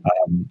 Yeah.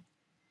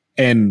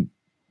 And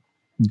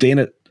then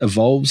it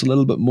evolves a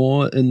little bit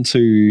more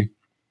into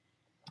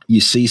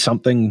you see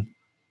something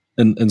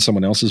in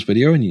someone else's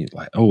video and you're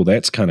like, oh,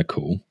 that's kind of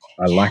cool.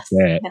 I like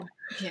that.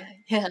 Yeah.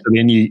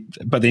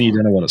 But then you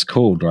don't know what it's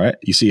called, right?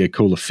 You see a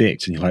cool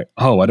effect and you're like,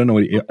 oh, I don't know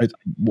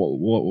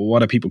what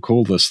do people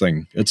call this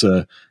thing? It's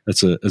a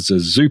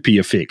Zoopy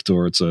effect,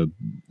 or it's a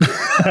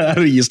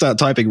you start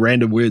typing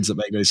random words that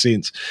make no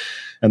sense.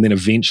 And then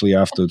eventually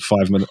after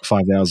 5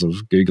 hours of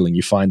Googling,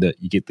 you find it,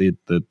 you get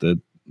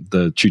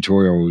the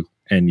tutorial,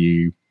 and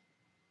you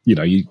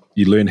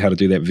learn how to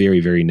do that very,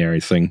 very narrow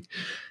thing.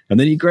 And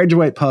then you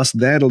graduate past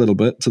that a little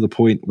bit to the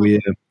point where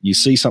you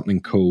see something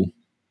cool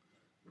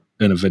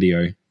in a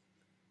video,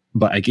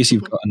 but I guess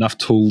you've got enough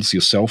tools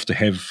yourself to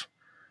have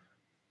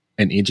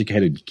an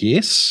educated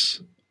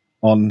guess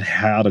on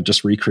how to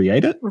just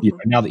recreate it.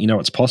 Now that you know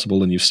it's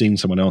possible and you've seen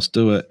someone else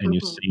do it and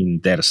you've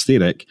seen that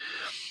aesthetic,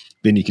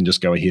 then you can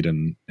just go ahead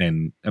and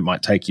it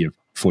might take you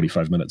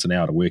 45 minutes, an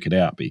hour to work it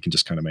out, but you can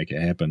just kind of make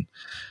it happen.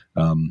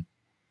 And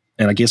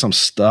I guess I'm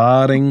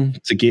starting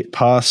to get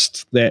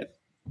past that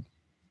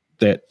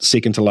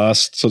second to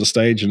last sort of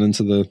stage and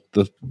into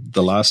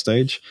the last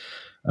stage.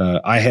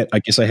 I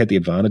guess I had the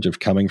advantage of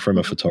coming from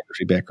a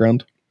photography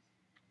background,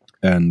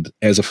 and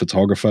as a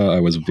photographer, I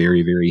was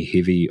very, very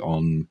heavy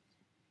on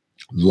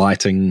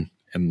lighting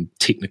and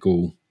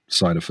technical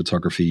side of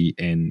photography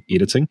and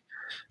editing.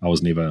 I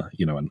was never,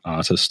 an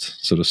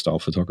artist sort of style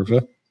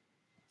photographer.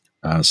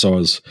 So I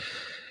was,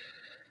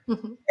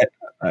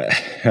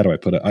 how do I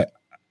put it?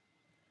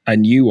 I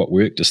knew what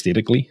worked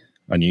aesthetically.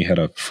 I knew how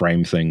to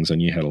frame things. I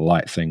knew how to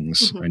light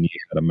things. I knew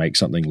how to make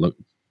something look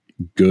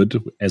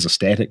good as a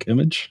static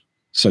image.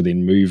 So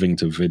then moving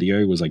to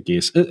video was, I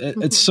guess,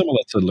 it's similar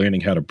to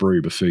learning how to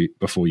brew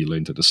before you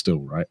learn to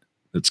distill, right?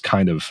 It's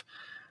kind of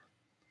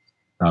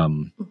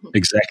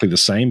exactly the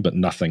same, but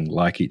nothing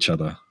like each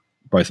other,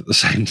 both at the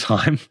same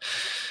time.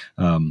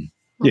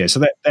 So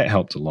that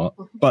helped a lot.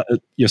 But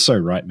you're so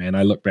right, man.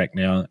 I look back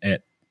now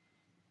at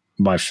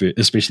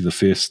especially the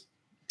first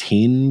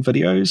 10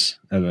 videos,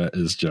 and it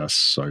is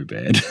just so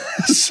bad.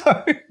 So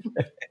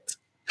bad.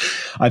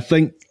 I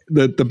think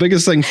the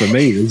biggest thing for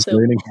me is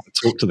learning how to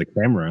talk to the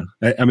camera.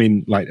 I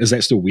mean, like, is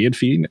that still weird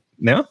for you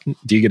now?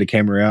 Do you get a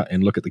camera out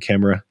and look at the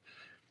camera?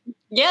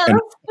 Yeah,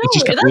 that's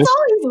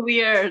always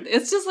weird.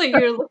 It's just like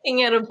you're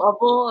looking at a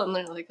bubble and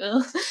they're like,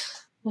 oh.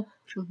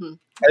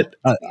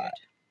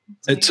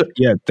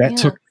 That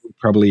took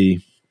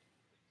probably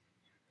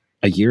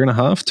a year and a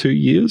half, 2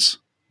 years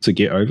to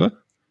get over.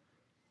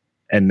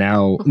 And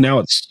now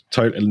it's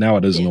now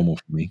it is normal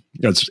for me.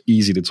 It's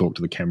easy to talk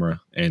to the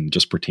camera and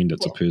just pretend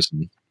it's a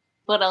person.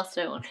 What else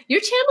do I want? Your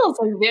channel is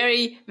like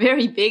very,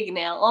 very big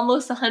now.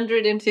 Almost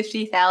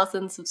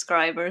 150,000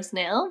 subscribers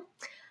now.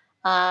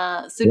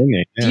 Do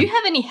you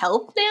have any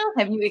help now?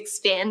 Have you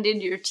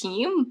expanded your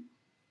team?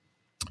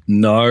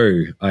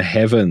 No, I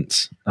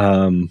haven't.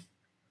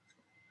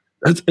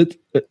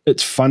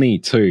 It's funny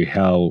too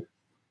how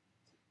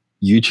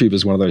YouTube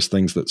is one of those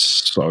things that's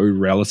so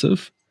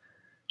relative.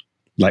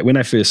 Like when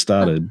I first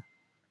started,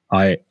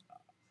 I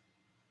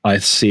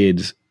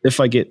said if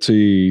I get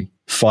to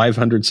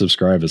 500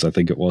 subscribers, I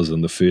think it was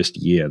in the first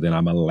year, then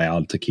I'm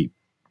allowed to keep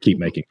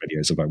making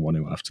videos if I want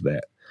to after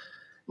that.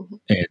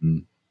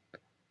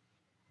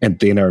 And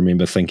then I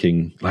remember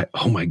thinking like,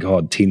 oh my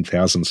God,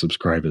 10,000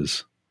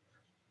 subscribers.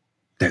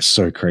 That's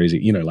so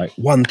crazy. Like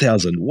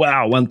 1,000,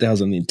 wow,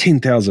 1,000, then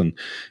 10,000.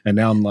 And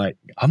now I'm like,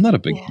 I'm not a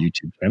big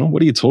YouTube channel.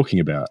 What are you talking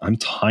about? I'm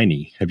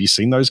tiny. Have you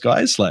seen those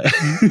guys? Like,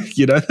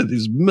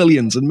 there's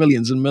millions and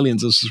millions and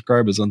millions of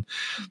subscribers on,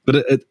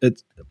 but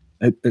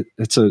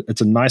it's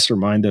a nice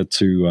reminder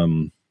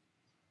to,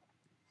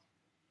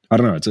 I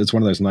don't know. It's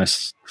one of those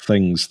nice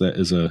things that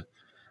is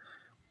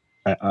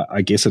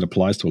I guess it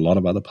applies to a lot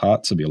of other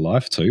parts of your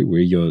life too, where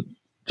you're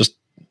just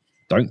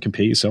don't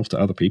compare yourself to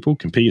other people,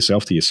 compare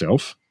yourself to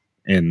yourself.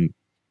 And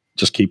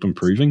just keep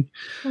improving.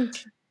 Do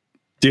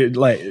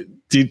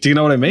you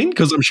know what I mean?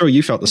 Because I'm sure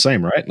you felt the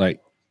same, right? Like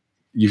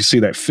you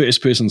see that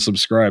first person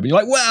subscribe, and you're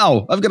like,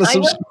 "Wow, I've got a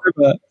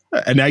subscriber!"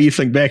 And now you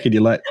think back, and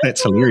you're like,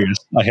 "That's hilarious!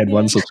 I had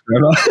one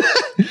subscriber."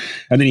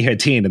 And then you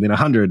had 10, and then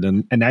 100,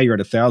 and now you're at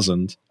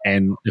 1,000.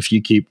 And if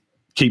you keep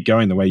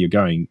going the way you're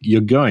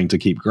going to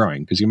keep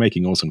growing because you're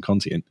making awesome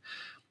content.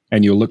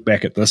 And you'll look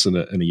back at this in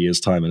a year's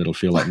time, and it'll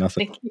feel like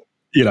nothing.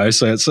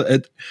 So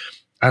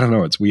I don't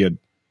know. It's weird.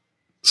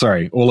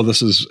 Sorry, all of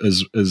this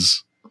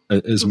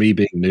is me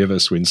being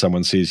nervous when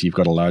someone says you've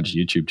got a large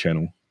YouTube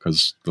channel,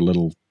 because the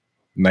little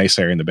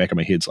naysayer in the back of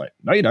my head's like,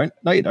 no, you don't,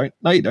 no, you don't,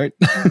 no, you don't.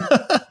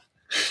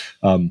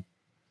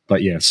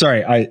 But yeah,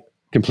 sorry, I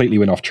completely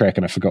went off track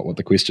and I forgot what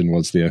the question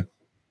was there.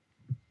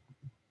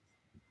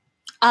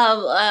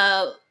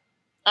 I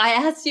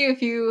asked you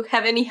if you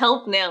have any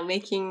help now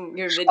making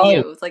your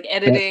videos, like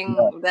editing,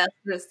 that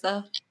sort of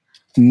stuff.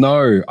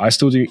 No, I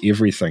still do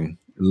everything.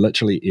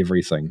 literally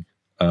everything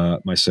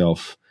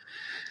myself.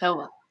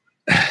 Oh,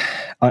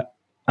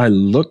 I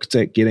looked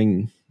at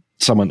getting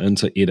someone in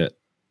to edit,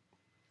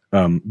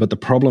 but the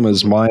problem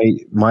is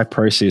my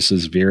process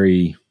is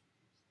very.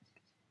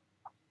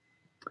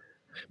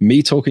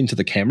 Me talking to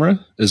the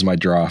camera is my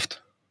draft,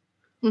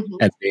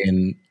 and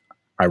then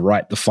I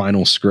write the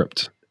final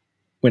script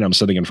when I'm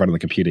sitting in front of the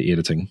computer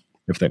editing,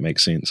 if that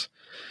makes sense.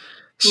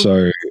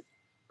 So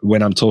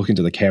when I'm talking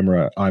to the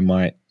camera, I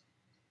might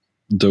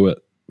do it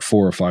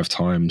 4 or 5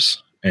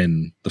 times,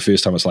 and the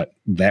first time it's like,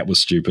 that was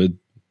stupid.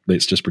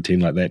 Let's just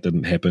pretend like that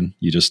didn't happen.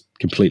 You just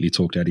completely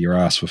talked out of your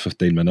ass for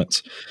 15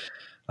 minutes.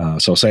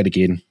 So I'll say it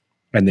again,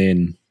 and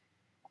then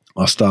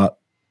I'll start.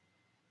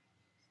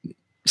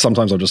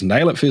 Sometimes I'll just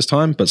nail it first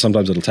time, but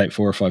sometimes it'll take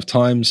 4 or 5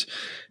 times,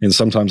 and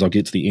sometimes I'll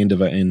get to the end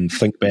of it and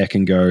think back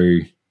and go,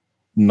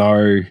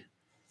 no,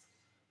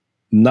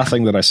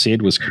 nothing that I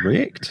said was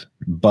correct,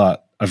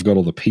 but I've got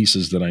all the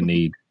pieces that I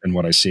need and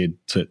what I said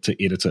to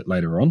edit it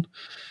later on.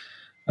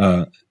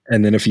 And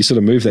then if you sort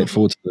of move that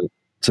forward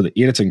to the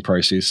editing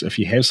process, if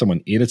you have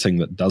someone editing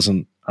that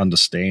doesn't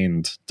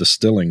understand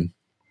distilling,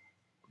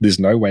 there's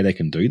no way they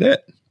can do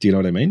that. Do you know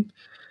what I mean?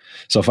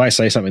 So if I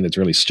say something that's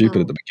really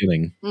stupid at the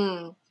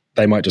beginning,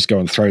 they might just go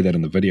and throw that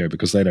in the video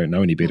because they don't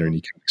know any better and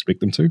you can't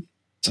expect them to.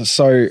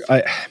 So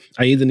I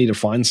either need to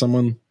find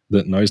someone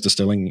that knows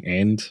distilling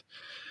and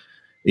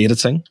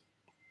editing,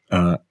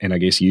 and I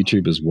guess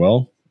YouTube as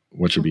well,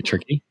 which would be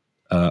tricky,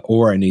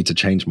 or I need to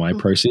change my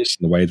process,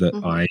 the way that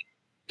I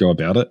go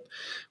about it,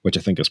 which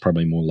I think is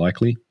probably more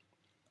likely.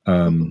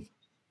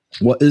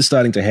 What is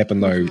starting to happen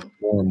though,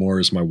 more and more,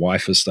 is my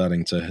wife is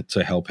starting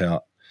to help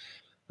out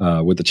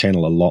with the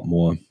channel a lot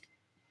more.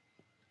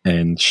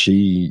 And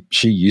she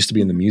used to be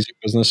in the music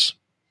business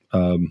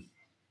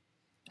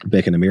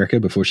back in America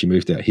before she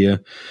moved out here.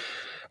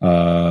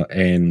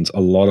 And a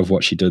lot of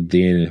what she did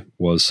there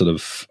was sort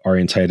of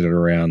orientated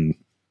around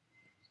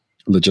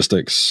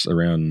logistics,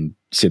 around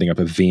setting up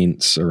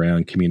events,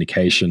 around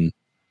communication.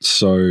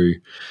 So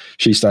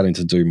she's starting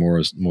to do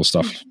more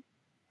stuff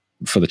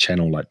for the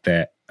channel like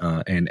that.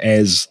 And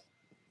as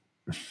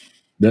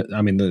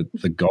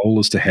the goal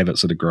is to have it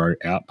sort of grow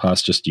out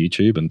past just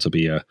YouTube and to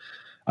be a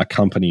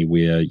company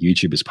where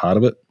YouTube is part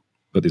of it,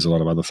 but there's a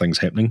lot of other things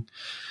happening.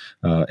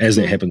 As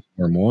that happens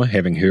more and more,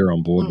 having her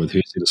on board with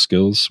her set of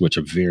skills, which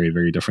are very,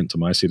 very different to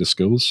my set of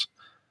skills,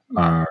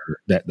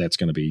 that's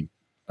going to be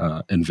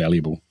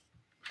invaluable.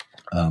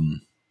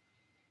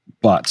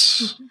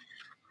 But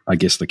I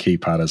guess the key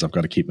part is I've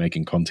got to keep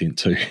making content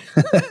too.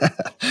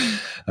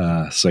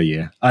 So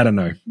yeah, I don't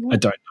know. I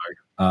don't know.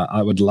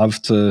 I'd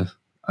love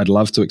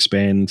to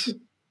expand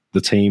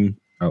the team.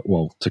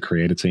 To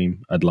create a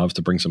team. I'd love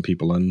to bring some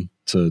people in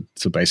to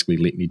basically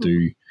let me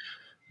do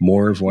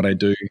more of what I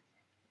do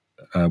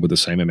with the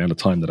same amount of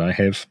time that I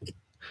have.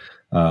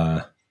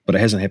 But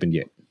it hasn't happened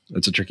yet.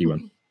 It's a tricky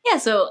one. Yeah,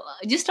 so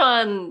just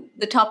on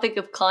the topic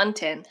of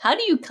content, how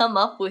do you come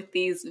up with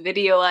these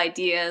video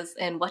ideas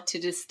and what to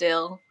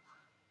distill?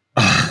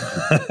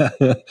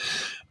 I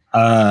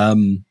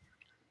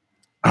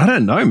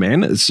don't know,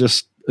 man. It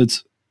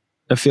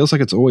feels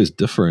like it's always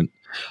different.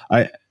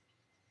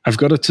 I've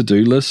got a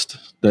to-do list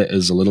that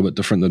is a little bit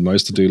different than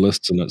most to-do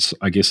lists, and it's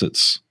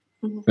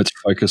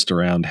focused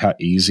around how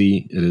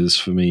easy it is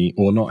for me,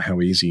 or not how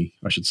easy,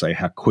 I should say,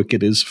 how quick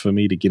it is for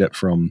me to get it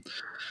from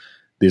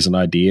there's an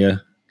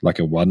idea, like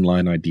a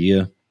one-line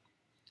idea,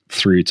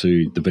 through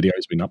to the video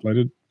has been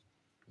uploaded.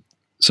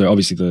 So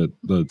obviously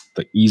the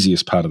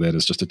easiest part of that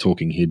is just a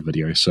talking head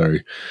video. So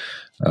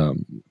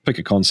pick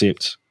a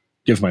concept,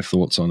 give my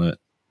thoughts on it,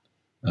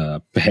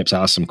 perhaps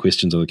ask some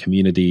questions of the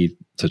community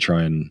to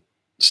try and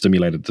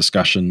stimulate a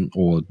discussion,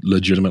 or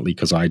legitimately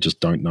because I just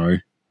don't know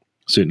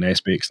certain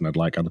aspects and I'd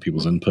like other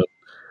people's input.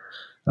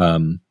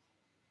 And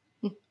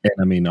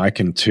I mean, I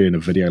can turn a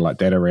video like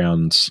that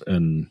around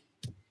in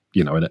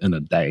a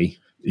day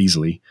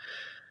easily,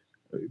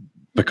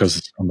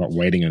 because I'm not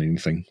waiting on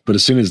anything. But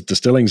as soon as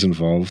distilling's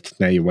involved,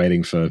 now you're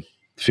waiting for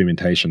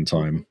fermentation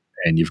time,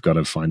 and you've got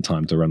to find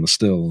time to run the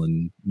still,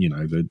 and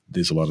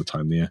there's a lot of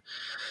time there.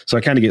 So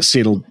I kind of get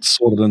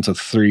sorted into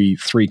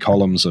three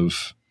columns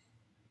of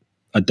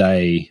a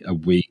day, a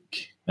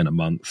week, and a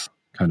month,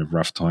 kind of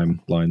rough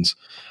timelines.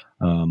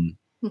 And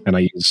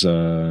I use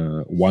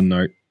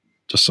OneNote,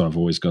 just so I've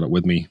always got it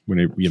with me.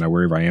 Whenever,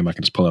 wherever I am, I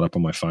can just pull it up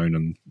on my phone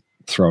and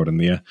throw it in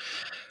there.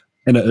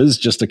 And it is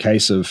just a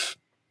case of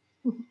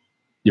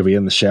you'll be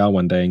in the shower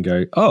one day and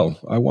go, oh,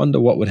 I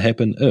wonder what would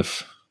happen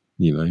if,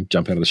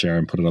 jump out of the shower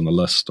and put it on the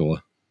list,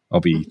 or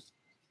I'll be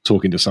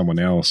talking to someone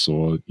else,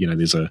 or,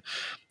 there's a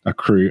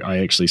crew I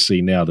actually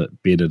see now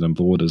that Bedded and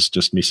Board has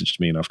just messaged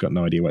me, and I've got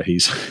no idea what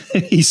he's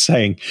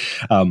saying.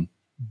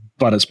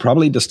 But it's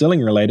probably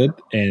distilling related,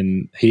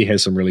 and he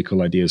has some really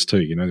cool ideas too.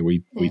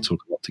 We talk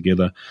a lot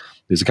together.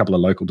 There's a couple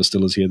of local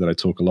distillers here that I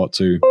talk a lot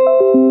to.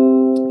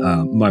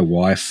 My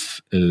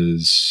wife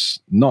is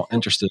not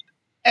interested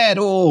at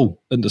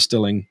all in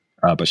distilling,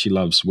 but she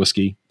loves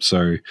whiskey.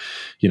 So,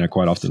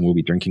 quite often we'll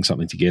be drinking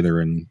something together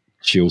and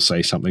she'll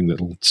say something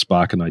that'll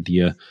spark an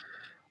idea.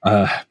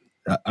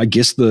 I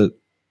guess the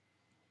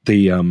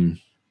the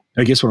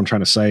I guess what I'm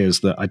trying to say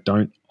is that I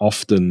don't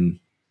often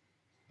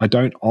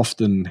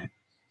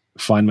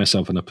find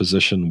myself in a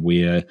position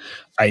where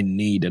I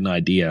need an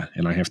idea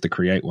and I have to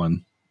create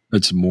one.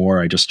 It's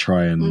more I just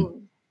try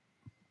and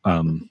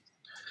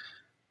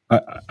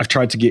I've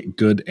tried to get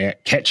good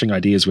at catching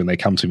ideas when they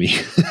come to me,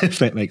 if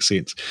that makes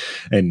sense,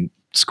 and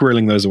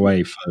squirreling those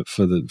away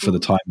for the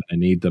time that I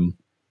need them.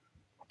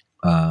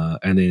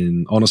 And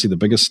then honestly, the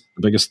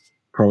biggest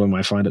problem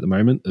I find at the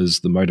moment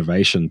is the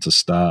motivation to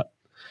start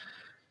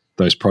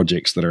those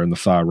projects that are in the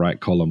far right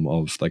column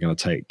of they're going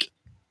to take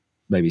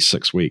maybe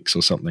 6 weeks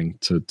or something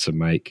to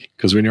make.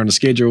 Because when you're on a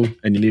schedule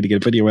and you need to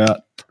get a video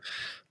out,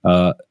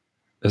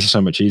 it's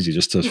so much easier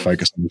just to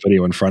focus on the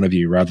video in front of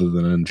you rather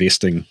than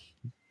investing,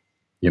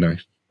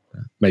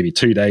 maybe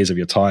 2 days of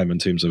your time in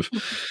terms of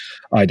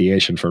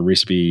ideation for a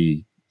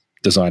recipe,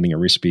 designing a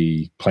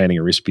recipe, planning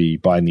a recipe,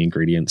 buying the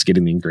ingredients,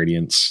 getting the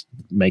ingredients,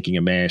 making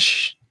a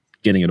mash,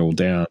 getting it all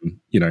down.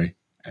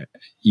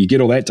 You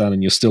get all that done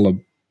and you're still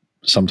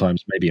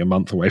sometimes maybe a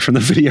month away from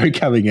the video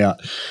coming out.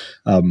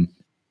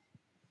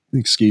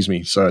 Excuse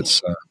me. So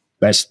it's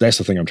that's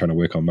the thing I'm trying to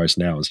work on most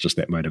now, is just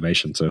that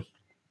motivation to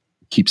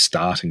keep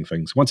starting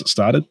things. Once it's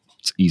started,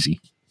 it's easy,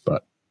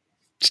 but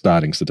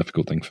starting's the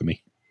difficult thing for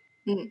me.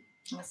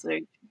 That's very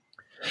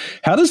true.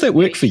 How does that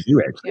work for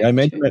you, actually? I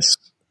imagine that's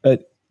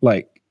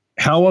like,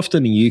 how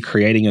often are you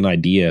creating an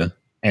idea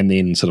and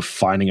then sort of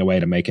finding a way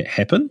to make it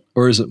happen?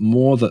 Or is it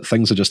more that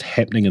things are just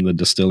happening in the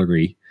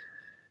distillery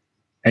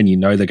and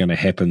they're going to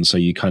happen, so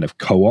you kind of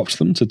co-opt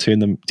them to turn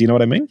them, do you know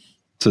what I mean?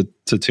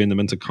 To turn them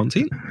into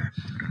content?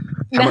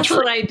 That's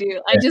what I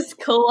do. I just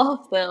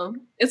co-opt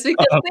them. It's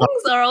because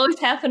things are always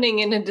happening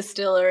in a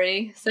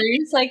distillery. So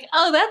you're just like,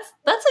 oh,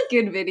 that's a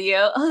good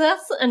video. Oh,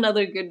 that's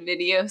another good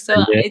video. So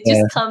it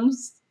just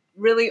comes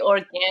really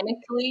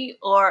organically,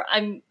 or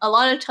a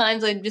lot of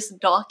times I'm just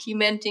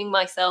documenting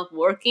myself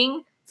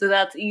working. So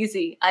that's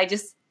easy.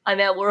 I'm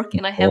at work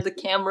and I have the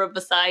camera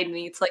beside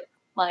me. It's like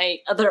my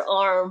other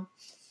arm.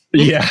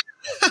 Yeah.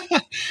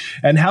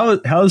 And how are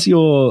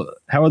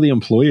the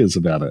employers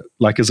about it?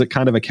 Like, is it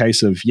kind of a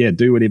case of,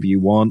 do whatever you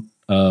want,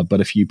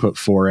 but if you put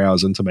 4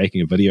 hours into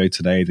making a video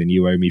today, then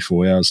you owe me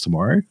 4 hours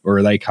tomorrow? Or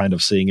are they kind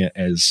of seeing it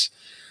as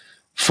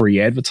free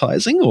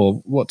advertising?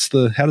 Or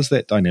how does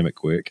that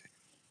dynamic work?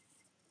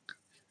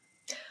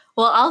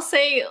 Well, I'll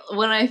say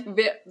when I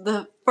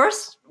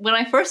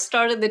first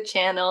started the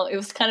channel, it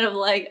was kind of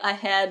like I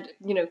had,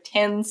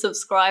 10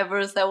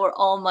 subscribers that were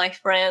all my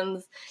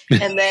friends.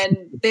 And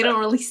then they don't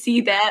really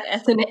see that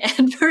as an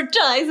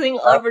advertising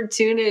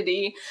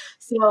opportunity.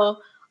 So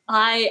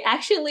I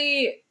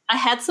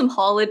had some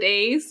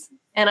holidays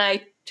and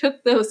I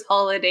took those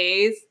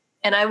holidays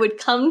and I would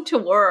come to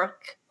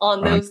work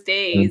on those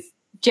days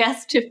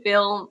just to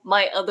film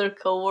my other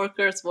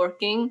coworkers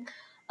working.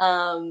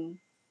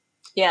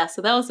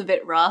 So that was a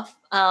bit rough.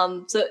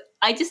 So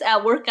I just,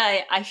 at work,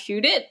 I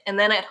shoot it, and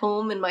then at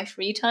home in my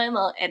free time,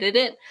 I'll edit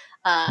it.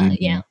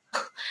 Yeah.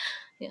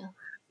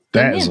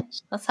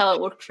 That's how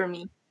it worked for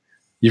me.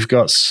 You've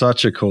got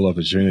such a cool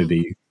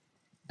opportunity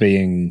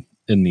being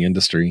in the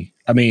industry.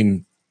 I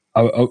mean,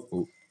 I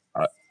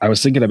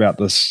was thinking about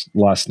this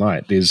last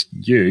night. There's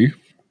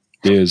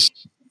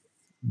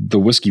the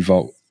Whiskey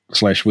Vault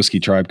 / Whiskey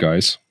Tribe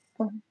guys,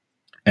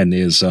 and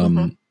there's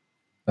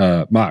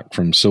Mark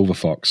from Silver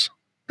Fox.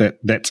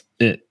 That's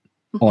it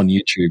on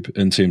YouTube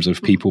in terms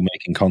of people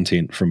making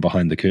content from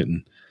behind the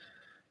curtain.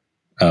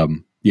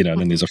 And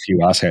then there's a few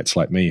asshats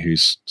like me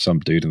who's some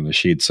dude in the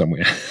shed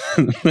somewhere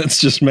that's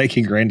just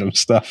making random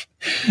stuff,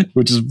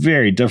 which is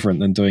very different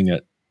than doing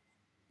it,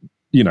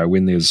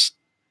 when there's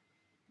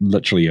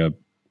literally a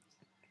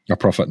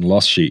profit and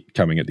loss sheet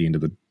coming at the end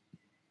of the,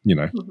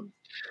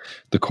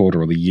 the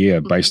quarter or the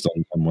year based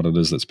on what it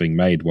is that's being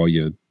made while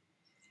you're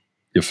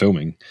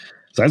filming.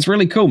 So that's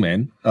really cool,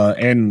 man.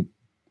 And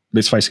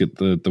let's face it,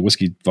 the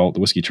Whiskey Vault, the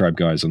Whiskey Tribe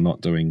guys are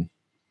not doing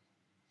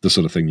the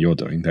sort of thing you're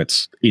doing.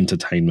 That's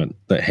entertainment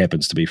that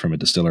happens to be from a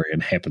distillery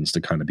and happens to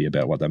kind of be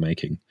about what they're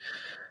making.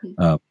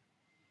 So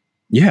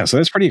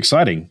that's pretty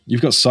exciting.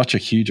 You've got such a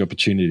huge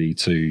opportunity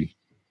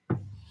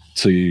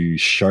to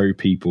show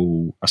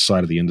people a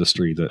side of the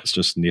industry that's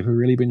just never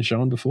really been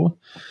shown before.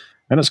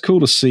 And it's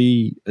cool to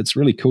see. It's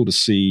really cool to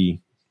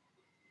see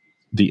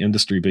the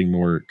industry being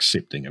more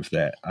accepting of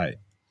that. I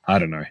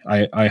don't know.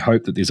 I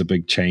hope that there's a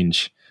big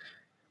change.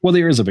 Well,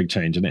 there is a big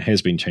change, and it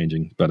has been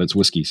changing, but it's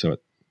whiskey, so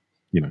it,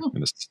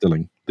 and it's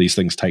distilling. These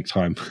things take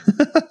time.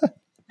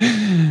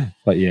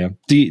 But yeah,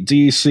 do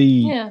you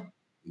see? Yeah.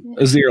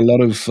 Is there a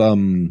lot of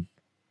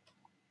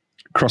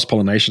cross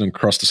pollination and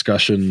cross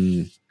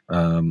discussion?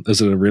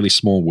 Is it a really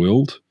small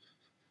world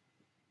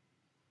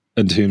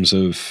in terms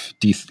of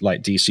do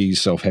you see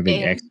yourself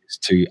having access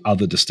to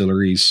other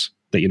distilleries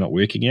that you're not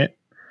working at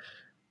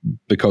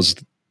because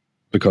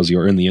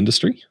you're in the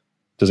industry?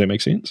 Does that make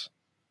sense?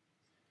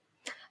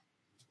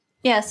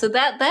 Yeah, so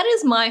that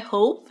is my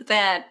hope,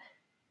 that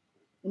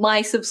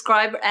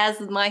as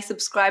my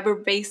subscriber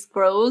base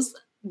grows,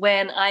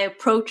 when I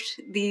approach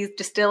these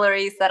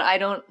distilleries that I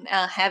don't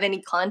have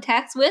any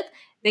contacts with,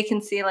 they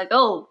can see like,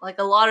 oh, like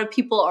a lot of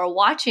people are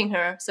watching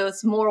her, so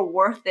it's more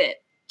worth it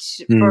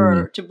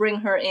to bring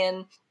her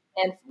in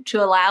and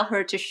to allow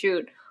her to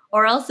shoot.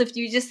 Or else if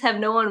you just have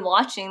no one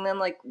watching, then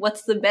like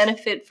what's the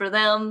benefit for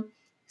them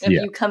of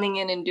you coming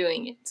in and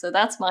doing it? So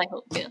that's my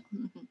hope. Yeah.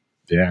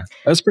 Yeah,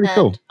 that's pretty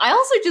cool. I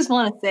also just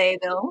want to say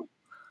though,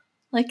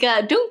 like,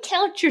 don't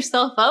count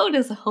yourself out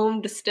as a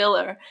home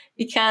distiller,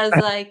 because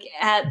like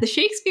at the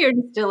Shakespeare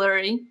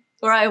Distillery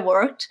where I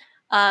worked,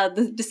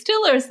 the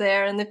distillers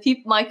there and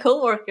my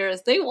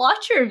coworkers, they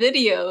watch your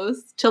videos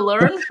to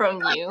learn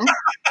from you.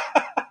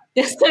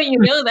 Just so you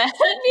know that.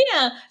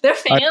 Yeah, they're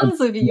fans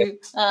of you,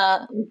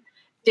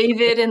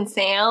 David and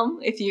Sam.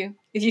 If you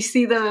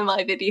see them in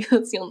my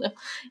videos, you'll know.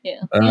 Yeah,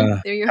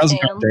 they're your fans.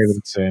 David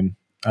and Sam.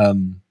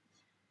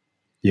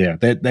 Yeah,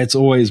 that's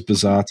always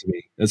bizarre to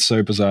me. It's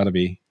so bizarre to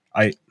me.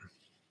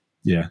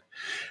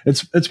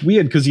 It's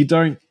weird because you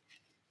don't.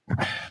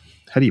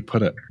 How do you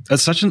put it?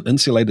 It's such an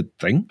insulated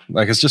thing.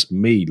 Like, it's just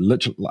me.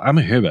 Literally, I'm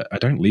a hermit. I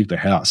don't leave the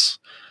house.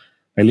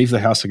 I leave the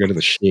house to go to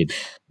the shed,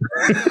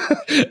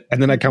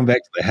 and then I come back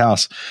to the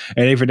house.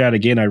 And every now and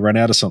again, I run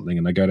out of something,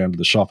 and I go down to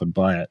the shop and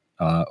buy it,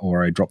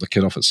 or I drop the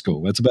kid off at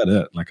school. That's about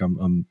it. Like, I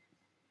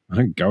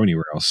don't go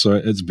anywhere else. So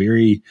it's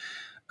very,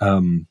 I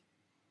don't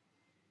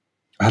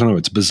know.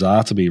 It's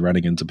bizarre to be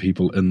running into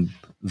people in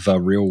the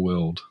real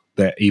world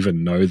that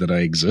even know that I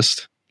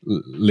exist,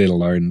 let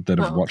alone that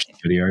have watched the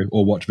video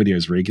or watch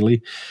videos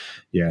regularly.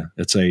 Yeah,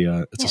 it's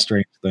a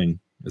strange thing.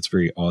 It's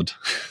very odd.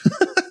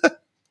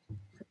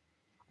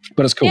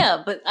 But it's cool.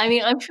 Yeah, but I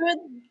mean, I'm sure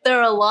there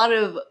are a lot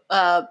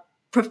of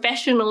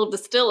professional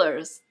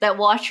distillers that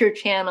watch your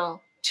channel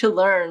to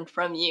learn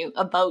from you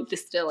about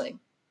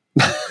distilling.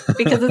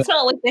 Because it's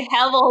not like they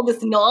have all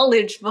this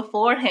knowledge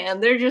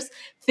beforehand. They're just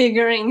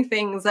figuring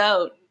things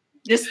out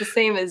just the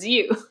same as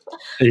you.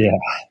 Yeah.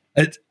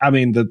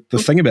 The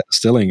thing about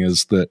distilling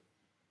is that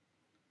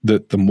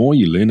the more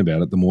you learn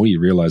about it, the more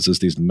you realize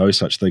there's no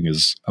such thing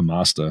as a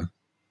master.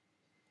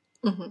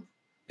 Mm-hmm.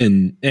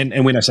 And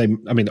when I say,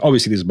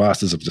 obviously there's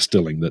masters of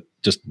distilling that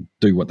just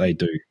do what they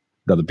do.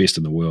 They're the best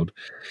in the world.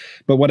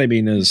 But what I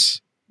mean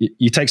is,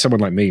 you take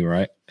someone like me,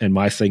 right? And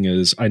my thing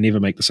is, I never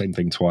make the same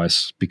thing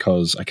twice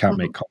because I can't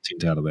make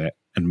content out of that.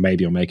 And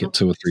maybe I'll make it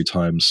 2 or 3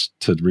 times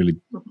to really,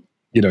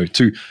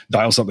 to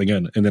dial something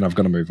in, and then I've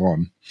got to move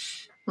on.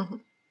 Mm-hmm.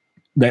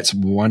 That's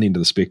one end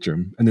of the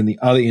spectrum. And then the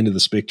other end of the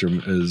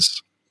spectrum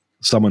is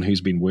someone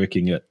who's been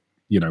working at,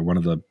 one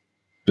of the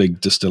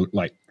big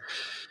like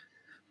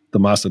the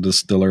master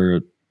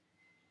distiller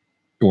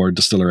or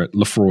distiller at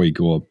Lefroy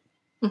or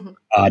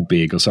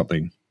Ardbeg or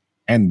something.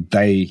 And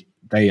they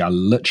are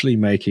literally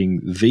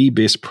making the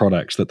best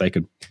products that they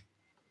could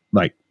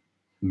like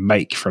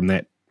make from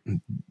that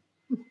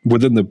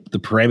within the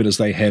parameters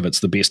they have. It's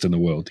the best in the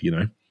world,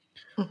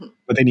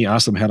 But then you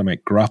ask them how to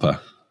make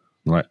grappa.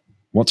 Like,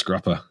 what's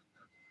grappa?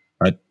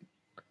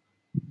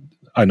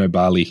 I know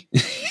barley,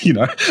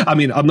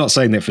 I'm not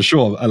saying that for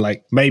sure.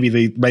 Like maybe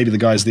the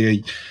guys there,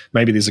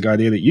 maybe there's a guy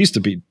there that used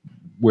to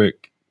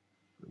work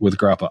with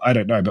grappa. I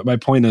don't know. But my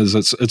point is,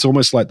 it's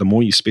almost like the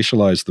more you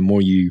specialize, the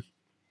more you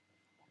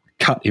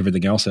cut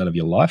everything else out of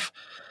your life.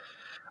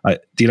 Do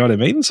you know what I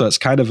mean? So it's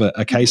kind of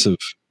a case of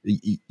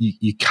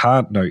you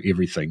can't know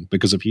everything,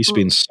 because if you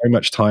spend so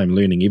much time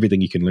learning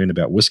everything you can learn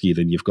about whiskey,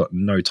 then you've got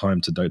no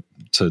time to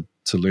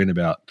learn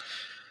about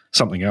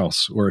something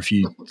else. Or if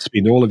you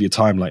spend all of your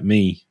time like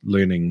me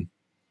learning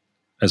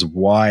as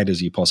wide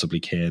as you possibly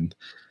can,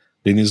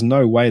 then there's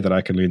no way that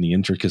I can learn the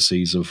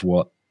intricacies of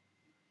what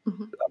a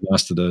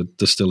master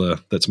distiller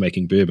that's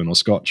making bourbon or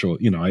scotch, or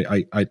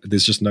I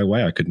there's just no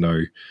way I could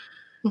know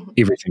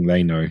everything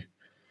they know.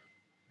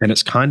 And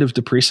it's kind of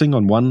depressing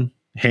on one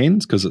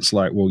hand, because it's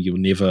like, well, you'll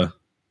never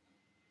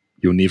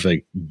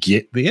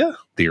get there.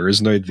 There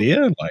is no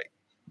there. Like,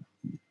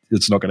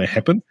 it's not going to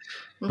happen.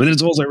 But then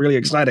it's also really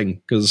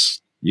exciting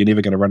because you're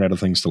never going to run out of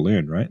things to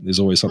learn, right? There's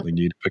always something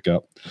new to pick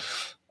up.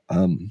 I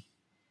don't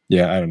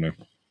know.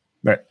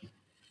 But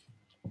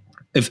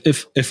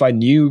if I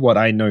knew what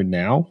I know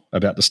now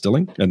about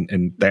distilling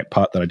and that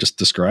part that I just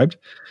described,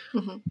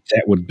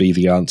 that would be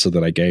the answer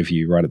that I gave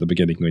you right at the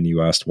beginning when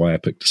you asked why I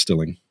picked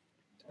distilling.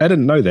 I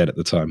didn't know that at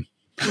the time.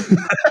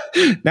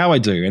 Now I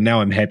do, and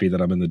now I'm happy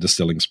that I'm in the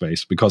distilling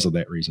space because of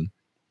that reason.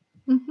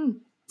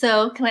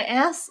 So can I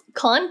ask,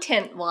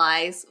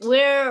 content-wise,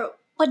 what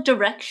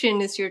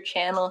direction is your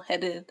channel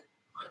headed?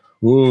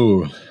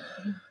 Ooh,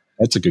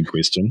 that's a good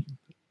question.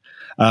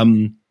 How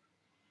do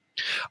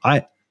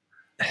I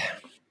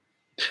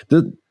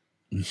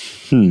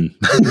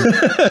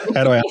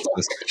answer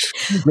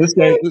this?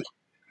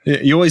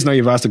 You always know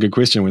you've asked a good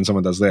question when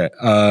someone does that.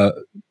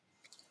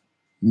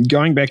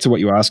 Going back to what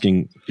you were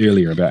asking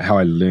earlier about how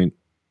I learned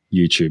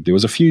YouTube, there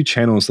was a few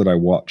channels that I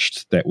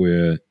watched that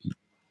were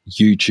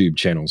YouTube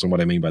channels. And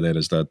what I mean by that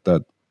is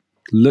that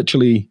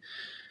literally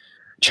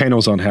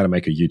channels on how to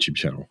make a YouTube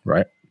channel,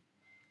 right?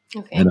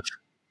 Okay. And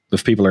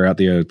if people are out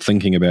there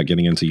thinking about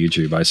getting into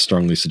YouTube, I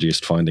strongly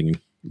suggest finding,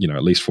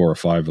 at least 4 or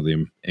 5 of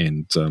them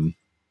and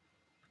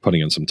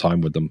putting in some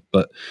time with them.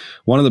 But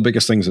one of the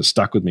biggest things that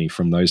stuck with me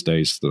from those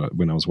days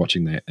when I was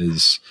watching that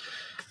is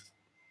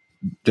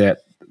that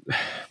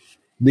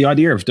the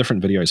idea of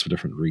different videos for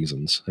different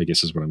reasons, I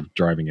guess, is what I'm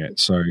driving at.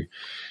 So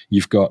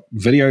you've got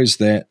videos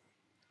that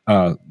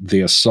are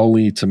there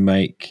solely to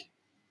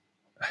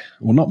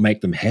not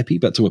make them happy,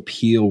 but to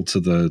appeal to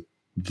the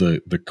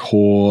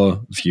core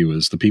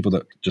viewers, the people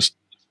that just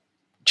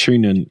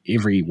tune in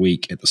every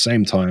week at the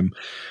same time,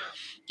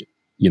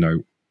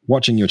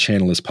 watching your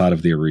channel is part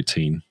of their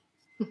routine.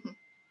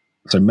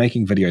 So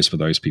making videos for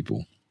those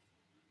people.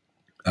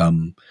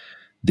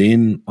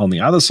 Then on the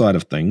other side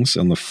of things,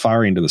 on the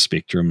far end of the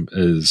spectrum,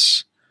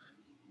 is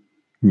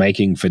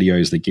making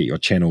videos that get your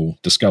channel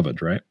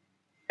discovered, right?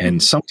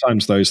 And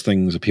sometimes those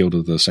things appeal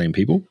to the same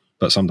people,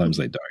 but sometimes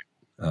they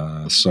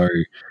don't. So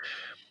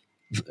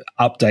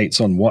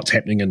updates on what's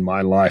happening in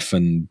my life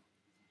and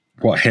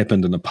what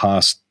happened in the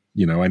past.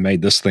 I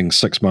made this thing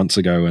 6 months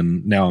ago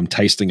and now I'm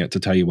tasting it to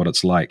tell you what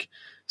it's like.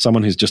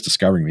 Someone who's just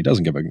discovering me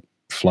doesn't give a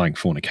flying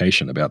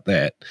fornication about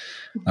that.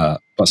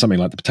 But something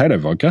like the potato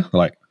vodka,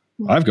 like,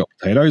 I've got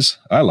potatoes,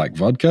 I like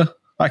vodka,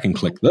 I can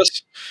click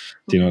this.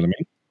 Do you know what I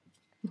mean?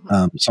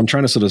 So I'm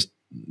trying to sort of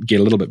get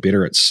a little bit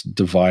better at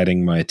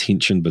dividing my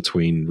attention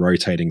between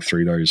rotating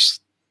through those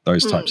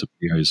types of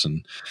videos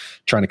and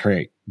trying to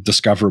create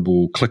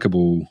discoverable,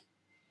 clickable,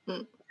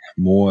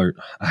 more,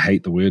 I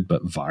hate the word,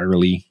 but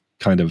virally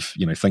kind of,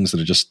 things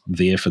that are just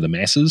there for the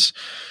masses,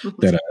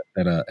 that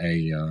are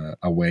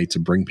a way to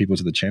bring people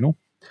to the channel,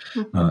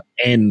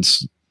 and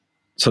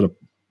sort of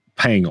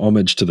paying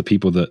homage to the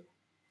people that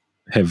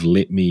have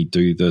let me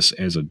do this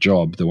as a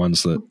job, the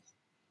ones that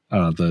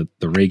are the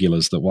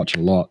regulars that watch a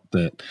lot,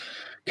 that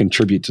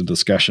contribute to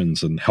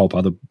discussions and help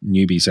other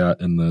newbies out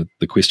in the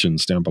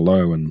questions down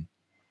below, and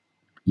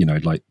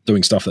like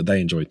doing stuff that they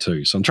enjoy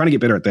too. So I'm trying to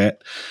get better at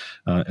that.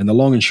 And the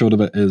long and short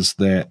of it is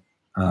that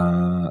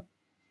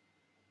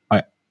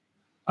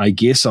I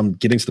guess I'm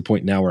getting to the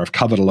point now where I've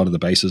covered a lot of the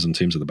bases in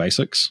terms of the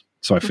basics.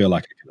 So I feel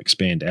like I can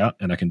expand out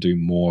and I can do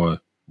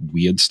more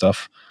weird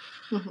stuff,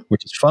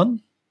 which is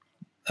fun.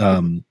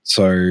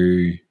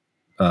 Distilling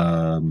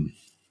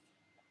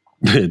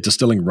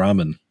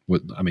ramen,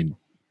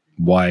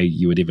 why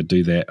you would ever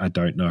do that, I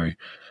don't know.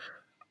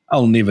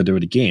 I'll never do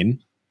it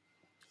again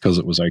because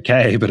it was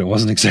okay, but it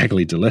wasn't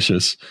exactly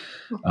delicious.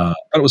 But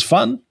it was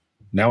fun.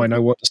 Now I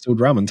know what distilled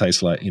ramen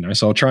tastes like,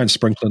 so I'll try and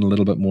sprinkle in a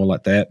little bit more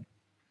like that.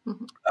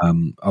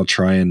 I'll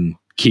try and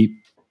keep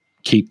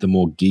the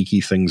more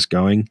geeky things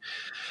going.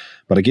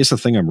 But I guess the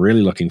thing I'm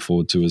really looking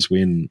forward to is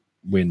when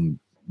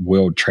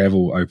world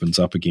travel opens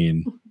up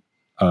again,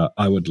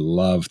 I would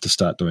love to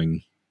start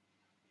doing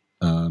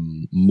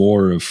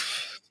more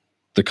of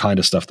the kind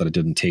of stuff that I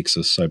did in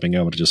Texas. So being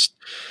able to just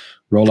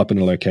roll up in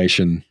a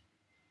location,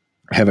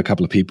 have a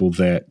couple of people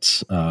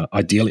that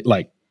ideally,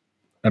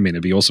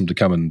 it'd be awesome to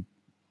come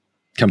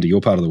to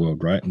your part of the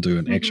world, right? And do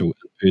an actual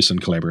in-person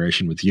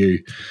collaboration with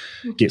you,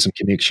 get some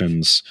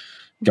connections,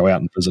 go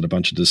out and visit a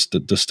bunch of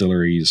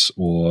distilleries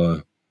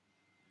or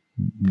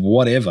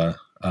whatever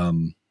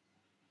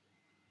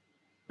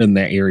in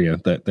that area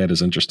that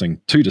is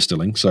interesting to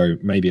distilling. So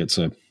maybe it's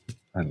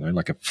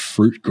like a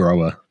fruit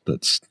grower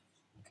that's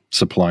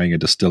supplying a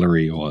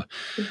distillery, or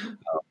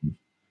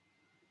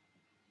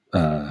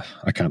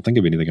I can't think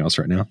of anything else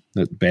right now.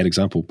 That's a bad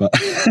example, but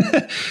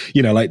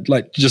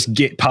like just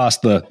get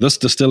past this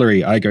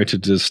distillery, I go to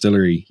the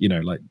distillery,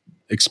 like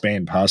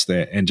expand past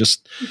that and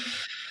just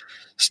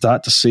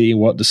start to see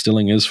what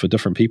distilling is for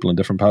different people in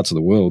different parts of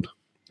the world,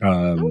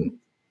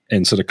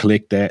 and sort of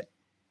collect that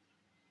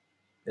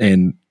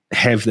and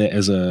have that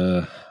as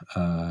a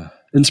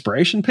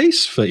inspiration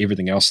piece for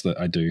everything else that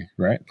I do,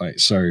 right? Like,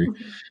 so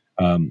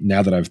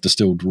now that I've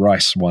distilled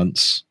rice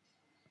once,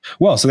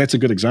 well, so that's a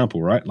good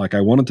example, right? Like, I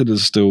wanted to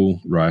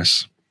distill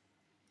rice,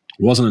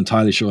 wasn't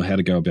entirely sure how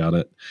to go about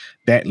it.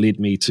 That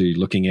led me to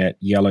looking at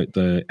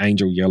the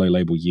Angel Yellow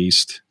Label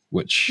yeast,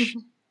 which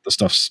the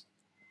stuff's,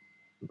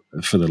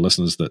 for the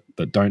listeners that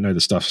don't know, the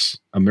stuff's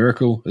a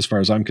miracle as far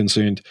as I'm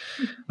concerned.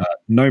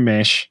 No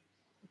mash,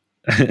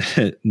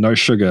 no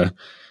sugar,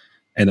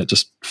 and it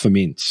just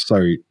ferments.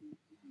 So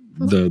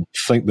the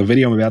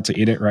video I'm about to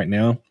edit right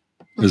now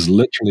is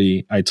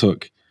literally, I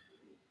took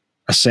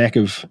a sack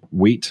of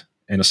wheat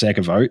and a sack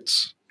of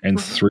oats and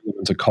threw them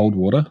into cold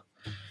water,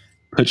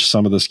 pitched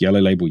some of this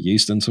Yellow Label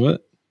yeast into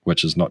it,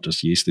 which is not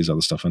just yeast, there's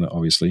other stuff in it,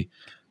 obviously,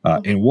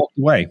 and walked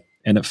away,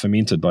 and it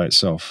fermented by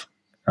itself,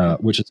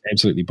 which is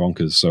absolutely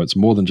bonkers. So it's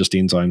more than just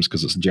enzymes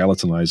because it's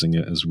gelatinizing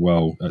it as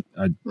well.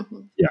 I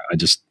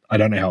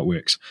don't know how it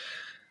works.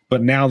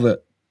 But now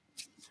that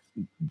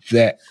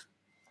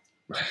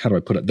how do I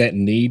put it, that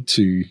need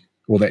to,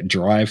 or that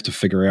drive to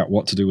figure out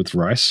what to do with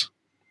rice,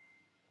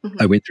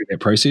 I went through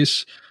that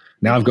process.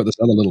 Now I've got this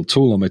other little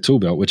tool on my tool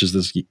belt, which is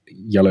this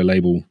Yellow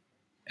Label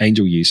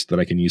Angel yeast that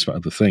I can use for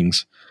other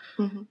things.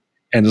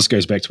 And this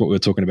goes back to what we were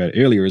talking about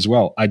earlier as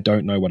well. I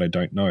don't know what I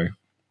don't know.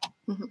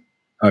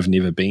 I've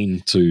never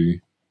been to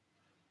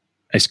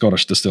a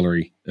Scottish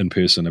distillery in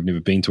person. I've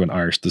never been to an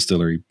Irish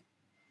distillery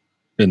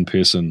in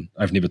person.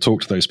 I've never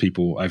talked to those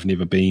people. I've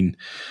never been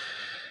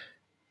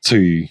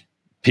to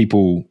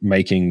people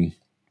making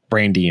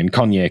brandy and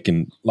cognac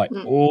and like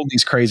all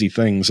these crazy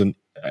things. And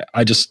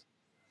I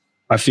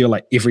feel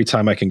like every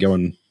time I can go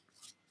and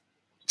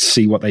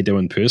see what they do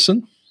in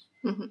person,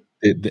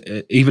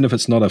 even if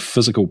it's not a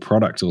physical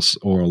product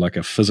or like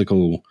a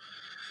physical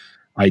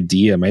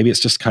idea, maybe it's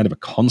just kind of a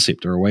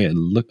concept or a way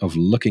of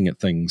looking at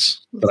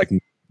things that I can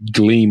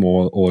glean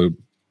or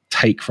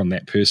take from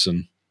that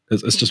person.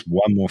 It's just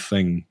one more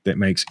thing that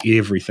makes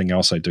everything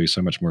else I do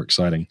so much more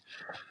exciting.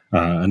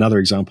 Another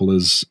example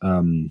is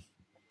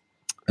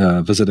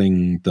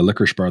visiting the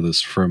Licorice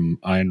Brothers from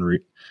Iron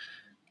Root.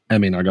 I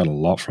mean, I got a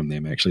lot from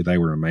them, actually. They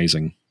were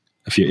amazing.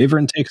 If you're ever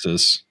in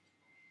Texas,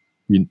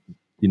 you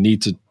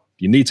need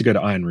to go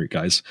to Iron Root,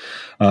 guys.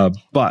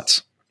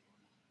 But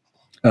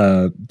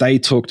they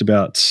talked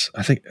about,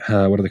 I think,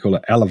 what do they call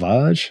it?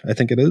 Élevage, I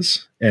think it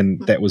is. And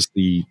that was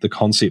the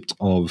concept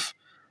of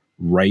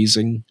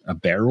raising a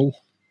barrel.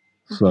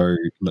 So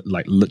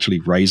like literally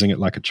raising it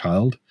like a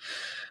child.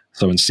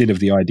 So instead of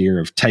the idea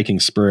of taking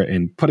spirit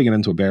and putting it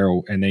into a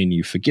barrel and then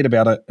you forget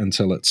about it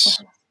until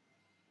it's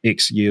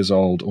X years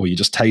old, or you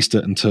just taste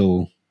it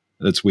until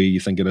it's where you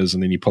think it is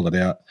and then you pull it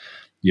out,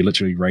 you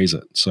literally raise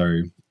it.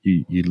 So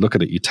you look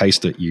at it, you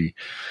taste it, you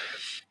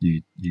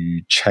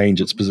change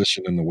its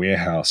position in the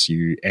warehouse,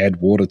 you add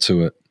water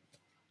to it,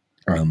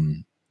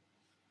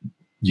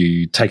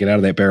 you take it out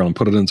of that barrel and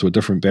put it into a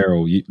different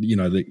barrel. You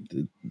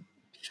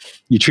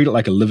treat it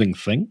like a living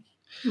thing.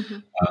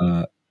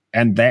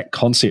 And that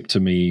concept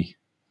to me,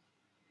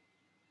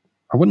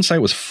 I wouldn't say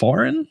it was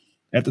foreign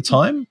at the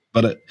time,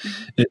 but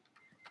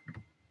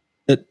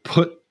it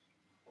put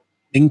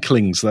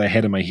inklings that I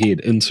had in my head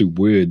into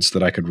words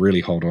that I could really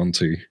hold on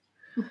to.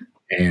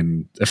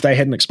 And if they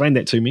hadn't explained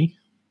that to me,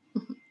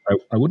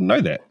 I wouldn't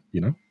know that,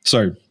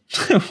 So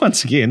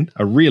once again,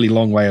 a really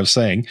long way of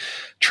saying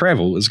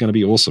travel is going to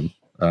be awesome.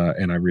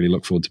 And I really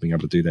look forward to being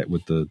able to do that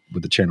with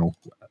the channel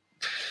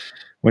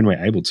when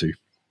we're able to.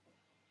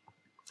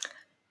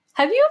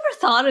 Have you ever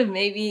thought of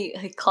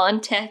maybe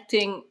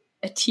contacting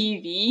a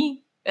TV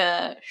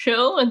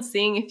show and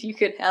seeing if you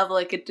could have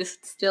like a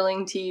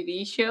distilling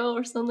TV show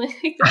or something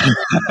like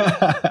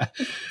that?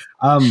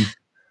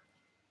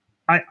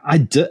 I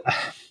did.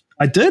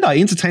 I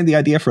entertained the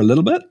idea for a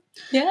little bit.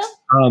 Yeah.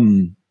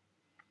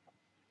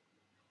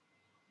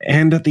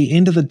 And at the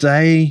end of the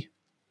day,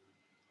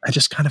 I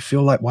just kind of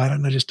feel like, why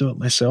don't I just do it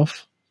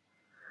myself?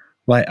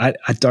 Like, I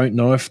don't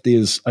know if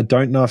there's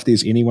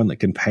anyone that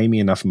can pay me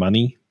enough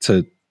money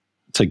to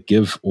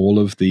give all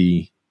of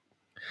the,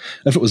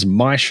 if it was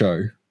my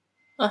show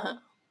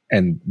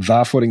and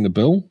they're footing the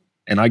bill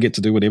and I get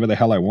to do whatever the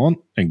hell I want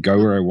and go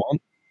where I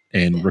want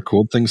and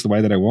record things the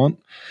way that I want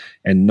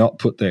and not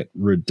put that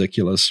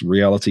ridiculous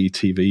reality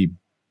TV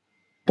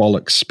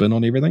bollocks spin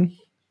on everything.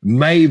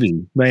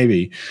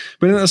 Maybe.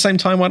 But at the same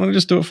time, why don't I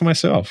just do it for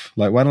myself?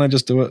 Like, why don't I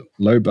just do it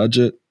low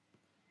budget?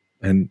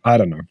 And I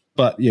don't know.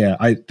 But yeah,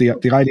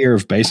 the idea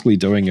of basically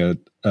doing do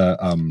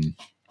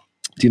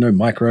you know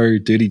Micro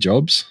Dirty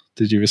Jobs?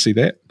 Did you ever see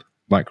that?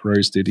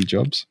 Micro's Dirty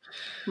Jobs?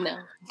 No.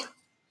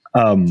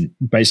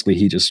 Basically,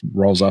 he just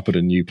rolls up at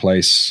a new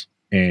place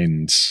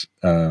and,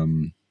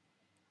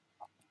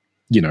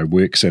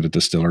 works at a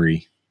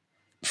distillery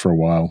for a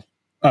while.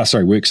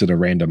 Works at a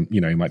random, he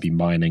might be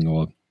mining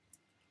or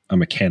a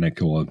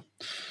mechanic or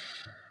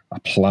a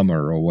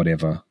plumber or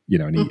whatever,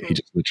 and he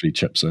just literally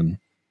chips in.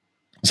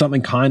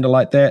 Something kind of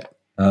like that.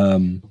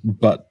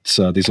 But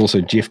there's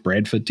also Jeff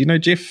Bradford. Do you know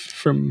Jeff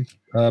from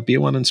Beer,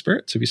 Wine and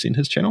Spirits? Have you seen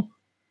his channel?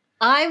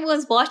 I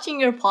was watching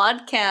your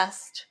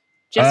podcast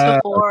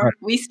just before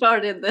we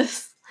started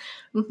this.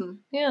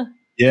 Yeah.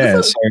 Yeah.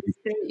 That's a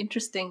very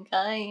interesting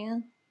guy.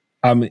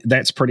 Yeah.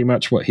 That's pretty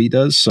much what he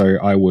does. So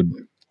I would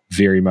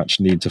very much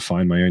need to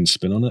find my own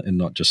spin on it and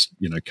not just,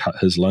 cut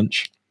his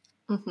lunch.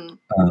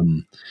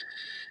 And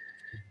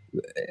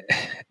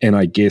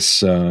I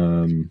guess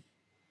I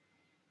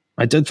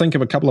did think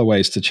of a couple of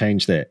ways to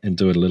change that and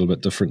do it a little bit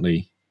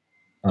differently.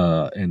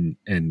 And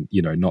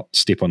not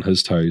step on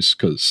his toes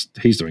because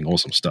he's doing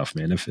awesome stuff,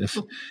 man.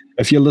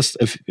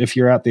 If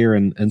you're out there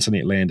in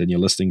internet land and you're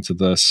listening to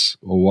this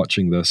or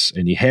watching this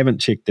and you haven't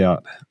checked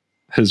out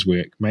his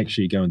work, make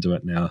sure you go and do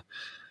it now.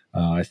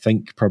 I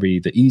think probably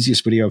the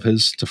easiest video of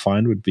his to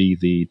find would be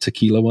the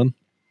tequila one.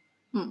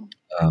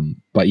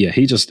 But yeah,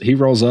 he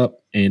rolls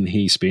up and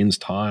he spends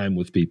time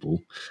with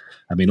people.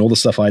 I mean, all the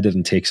stuff I did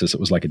in Texas, it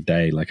was like a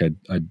day. Like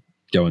I'd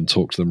go and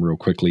talk to them real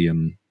quickly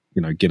and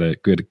get a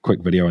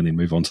quick video and then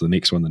move on to the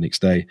next one the next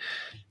day.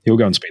 He'll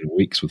go and spend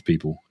weeks with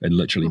people and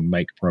literally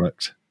make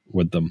product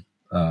with them.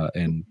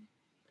 And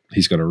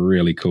he's got a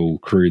really cool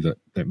crew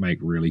that make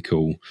really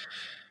cool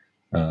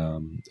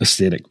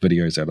aesthetic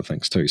videos out of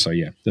things too. So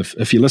yeah,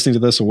 if you're listening to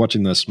this or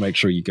watching this, make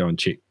sure you go and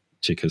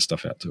check his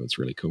stuff out too. It's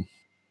really cool.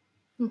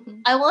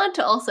 I wanted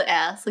to also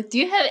ask, do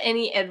you have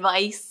any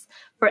advice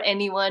for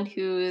anyone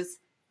who's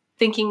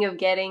thinking of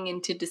getting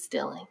into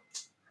distilling?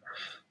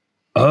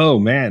 Oh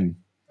man.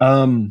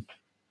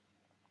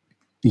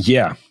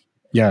 Yeah.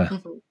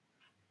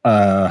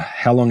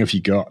 How long have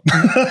you got?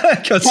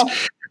 Because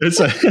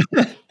it's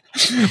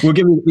we'll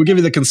give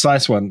you the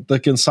concise one. The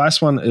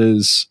concise one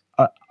is,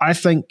 I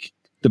think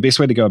the best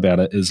way to go about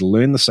it is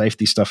learn the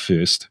safety stuff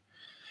first.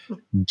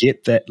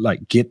 Get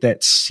that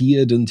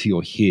seared into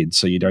your head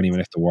so you don't even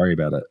have to worry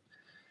about it.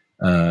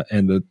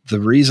 And the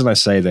reason I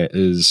say that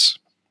is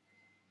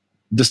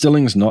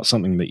distilling is not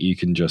something that you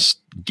can just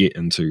get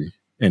into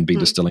and be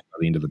distilling by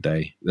the end of the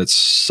day. That's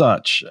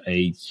such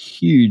a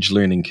huge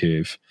learning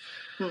curve.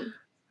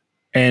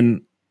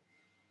 And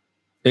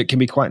it can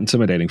be quite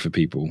intimidating for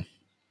people.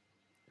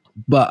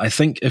 But I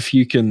think if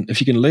you can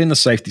learn the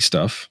safety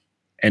stuff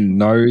and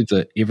know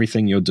that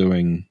everything you're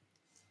doing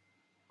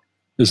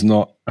is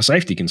not a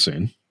safety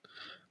concern,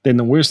 then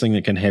the worst thing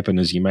that can happen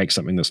is you make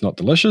something that's not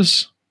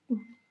delicious,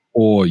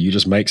 or you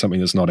just make something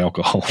that's not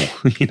alcohol.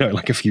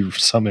 Like if you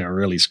somehow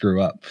really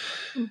screw up,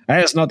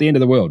 hey, it's not the end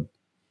of the world.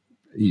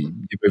 You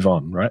move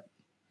on, right?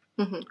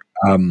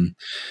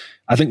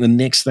 I think the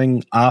next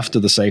thing after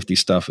the safety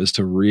stuff is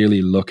to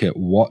really look at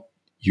what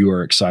you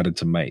are excited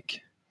to make,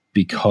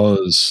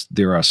 because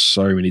there are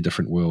so many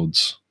different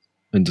worlds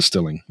in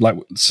distilling, like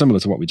similar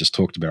to what we just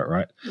talked about,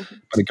 right?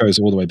 But it goes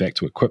all the way back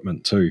to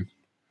equipment too.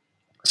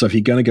 So if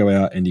you're going to go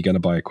out and you're going to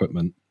buy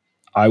equipment,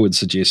 I would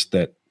suggest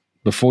that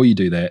before you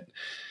do that,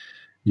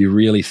 you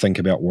really think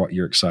about what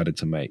you're excited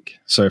to make.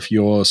 So if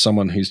you're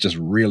someone who's just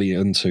really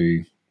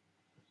into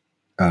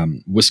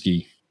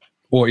whiskey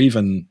or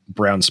even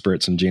brown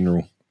spirits in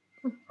general,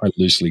 I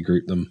loosely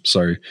group them.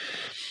 So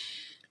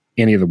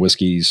any of the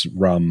whiskeys,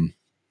 rum,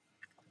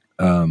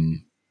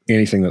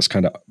 anything that's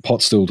kind of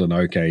pot stilled and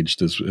oak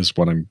aged is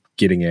what I'm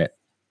getting at.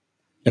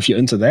 If you're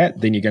into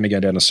that, then you're going to go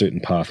down a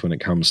certain path when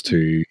it comes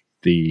to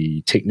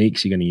the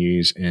techniques you're going to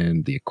use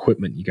and the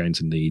equipment you're going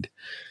to need.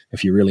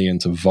 If you're really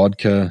into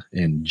vodka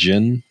and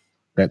gin,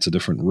 that's a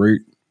different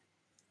route.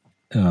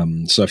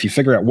 So if you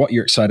figure out what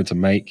you're excited to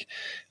make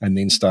and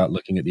then start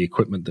looking at the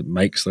equipment that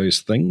makes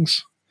those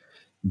things,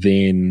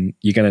 then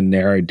you're going to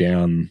narrow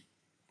down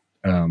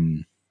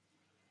the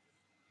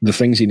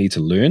things you need to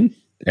learn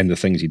and the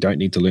things you don't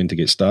need to learn to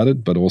get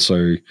started, but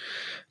also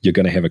you're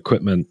going to have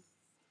equipment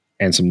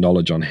and some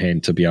knowledge on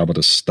hand to be able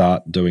to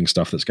start doing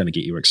stuff that's going to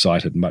get you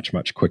excited much,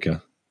 much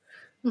quicker.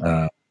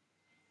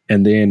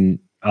 And then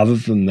other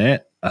than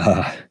that,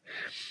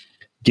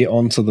 get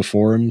onto the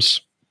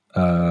forums.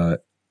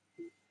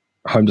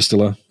 Home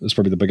Distiller is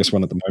probably the biggest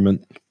one at the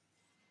moment.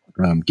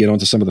 Get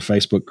onto some of the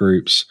Facebook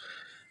groups,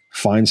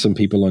 find some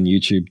people on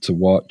YouTube to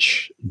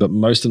watch, but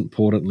most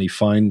importantly,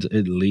 find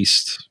at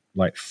least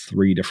like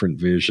 3 different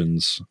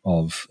versions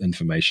of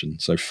information.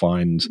 So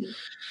find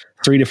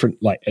 3 different,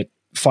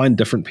 find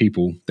different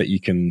people that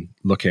you can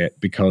look at,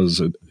 because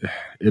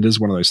it is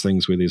one of those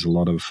things where there's a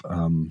lot of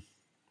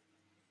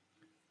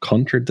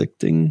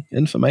contradicting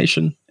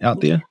information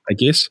out there, I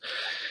guess.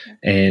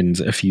 And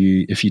if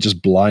you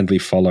just blindly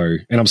follow,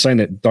 and I'm saying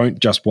that don't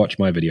just watch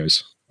my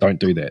videos, don't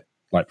do that.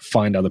 Like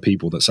find other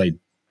people that say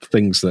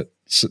things that,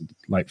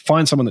 like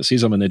find someone that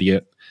says I'm an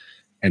idiot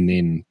and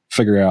then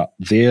figure out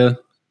their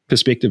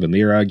perspective and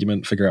their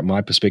argument, figure out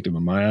my perspective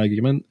and my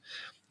argument,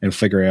 and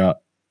figure out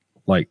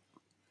like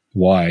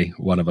why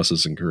one of us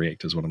is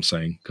incorrect is what I'm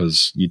saying.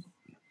 Because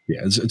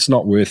it's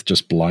not worth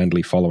just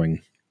blindly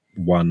following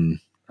one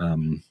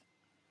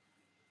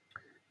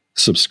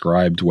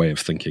subscribed way of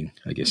thinking,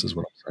 I guess is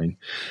what I'm saying.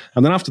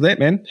 And then after that,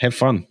 man, have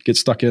fun, get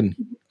stuck in,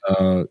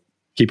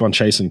 keep on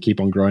chasing, keep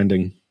on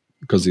grinding,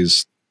 because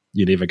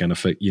you're never going to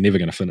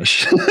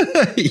finish.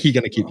 You're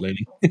going to keep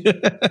learning.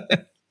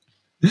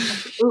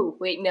 Oh,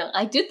 wait, no.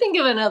 I did think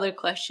of another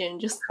question.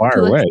 Just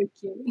fire away.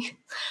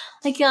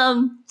 Like,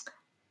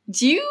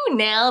 do you,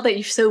 now that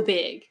you're so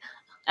big,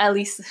 at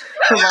least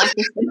from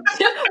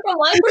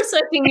my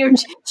perspective, you're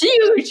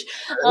huge.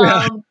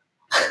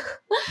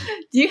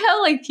 Do you have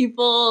like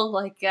people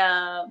like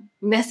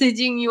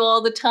messaging you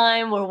all the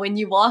time, or when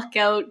you walk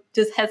out,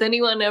 has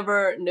anyone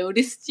ever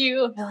noticed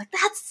you? They're like,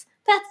 that's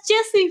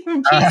Jesse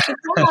from Chase the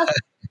Craft.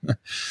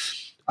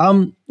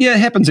 Yeah, it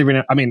happens every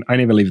now. I mean, I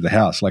never leave the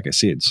house, like I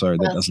said, so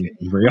that doesn't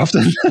happen very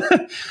often.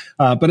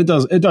 But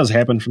it does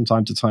happen from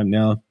time to time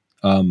now,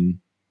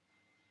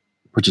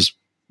 which is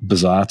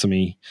bizarre to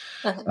me.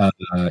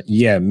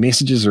 Yeah,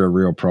 messages are a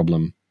real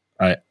problem.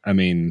 I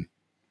mean,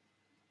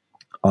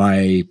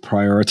 I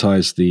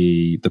prioritize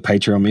the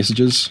Patreon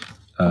messages.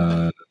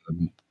 I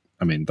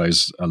mean,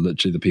 those are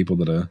literally the people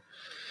that are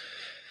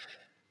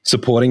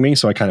supporting me,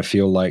 so I kind of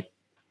feel like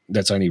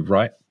that's only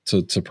right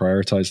to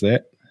prioritize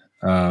that.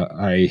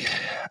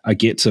 I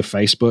get to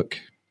Facebook.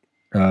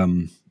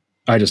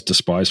 I just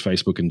despise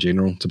Facebook in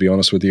general, to be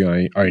honest with you.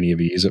 I only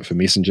ever use it for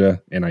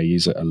Messenger, and I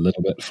use it a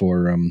little bit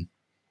for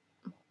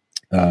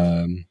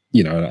I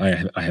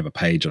have a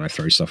page and I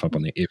throw stuff up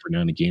on there every now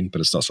and again,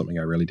 but it's not something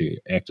I really do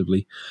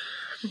actively.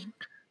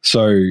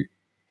 So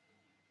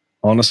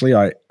honestly,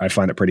 I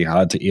find it pretty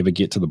hard to ever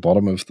get to the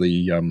bottom of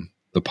the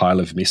pile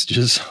of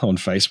messages on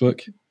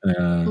Facebook,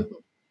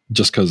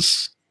 just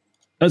because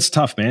it's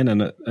tough, man.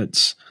 And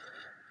it's,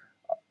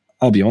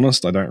 I'll be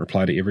honest, I don't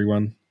reply to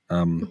everyone.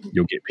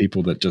 You'll get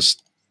people that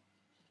just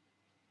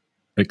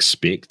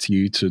expect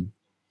you to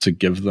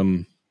give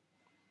them,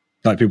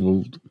 like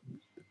people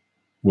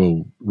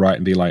will write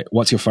and be like,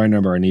 "What's your phone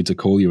number? I need to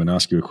call you and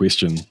ask you a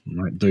question." I'm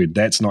like, dude,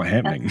 that's not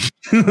happening.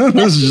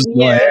 This is just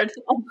weird.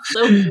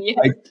 So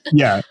weird.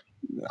 Yeah,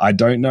 I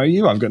don't know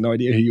you. I've got no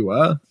idea who you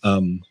are.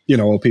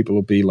 Or people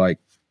will be like,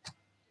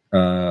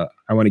 I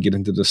want to get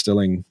into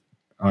distilling.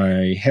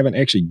 I haven't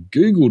actually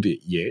Googled it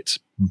yet,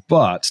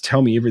 but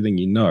tell me everything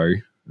you know.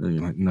 And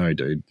you're like, no,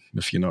 dude,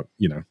 if you're not,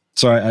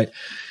 So I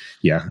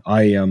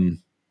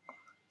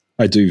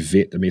do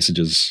vet the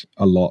messages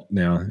a lot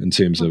now in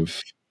terms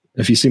of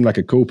if you seem like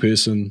a cool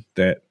person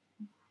that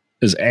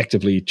is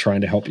actively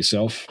trying to help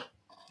yourself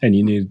and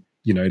you need,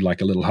 like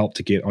a little help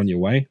to get on your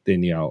way,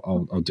 then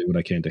I'll do what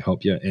I can to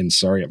help you. And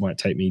sorry, it might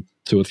take me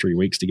 2 or 3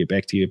 weeks to get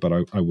back to you, but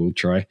I will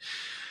try.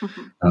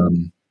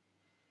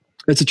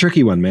 It's a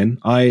tricky one, man.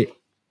 I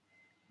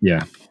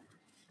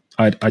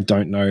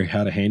don't know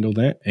how to handle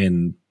that.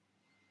 And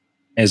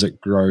as it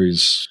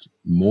grows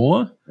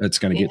more, it's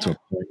going to get to a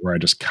point where I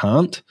just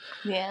can't.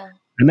 Yeah.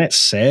 And that's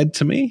sad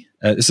to me.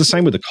 It's the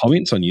same with the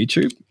comments on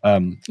YouTube.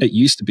 It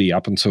used to be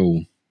up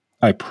until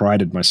I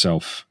prided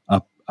myself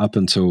up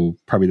until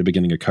probably the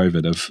beginning of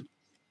COVID of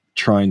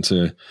trying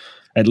to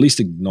at least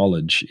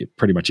acknowledge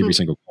pretty much every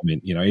single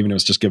comment, even if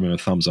it's just giving a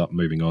thumbs up,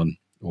 moving on,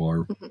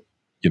 or,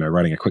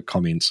 writing a quick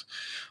comment,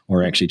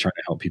 or actually trying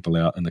to help people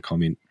out in the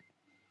comment.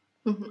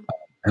 And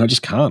I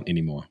just can't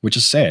anymore, which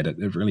is sad.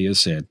 It really is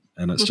sad.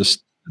 And it's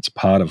just, it's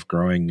part of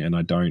growing. And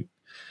I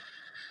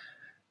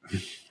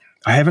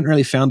haven't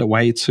really found a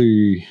way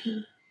to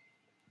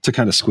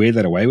kind of square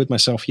that away with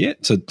myself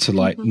yet, to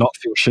like not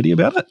feel shitty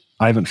about it.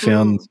 I haven't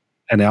found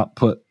an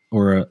output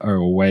or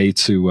a way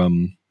to, I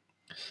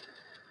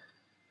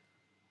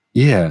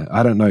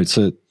don't know,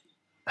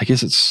 I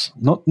guess it's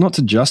not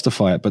to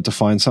justify it, but to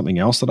find something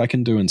else that I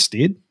can do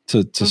instead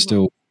to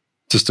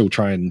still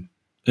try and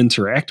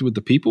interact with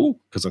the people,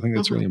 because I think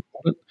that's really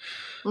important.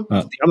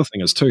 The other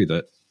thing is too,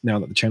 that now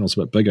that the channel's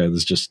a bit bigger,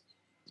 there's just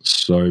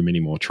so many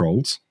more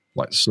trolls,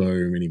 like so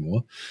many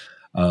more.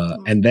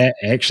 And that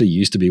actually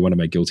used to be one of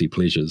my guilty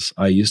pleasures.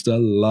 I used to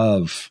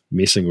love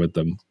messing with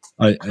them.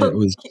 It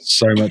was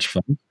so much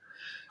fun,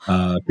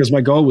 because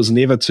my goal was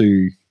never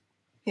to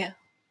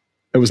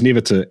it was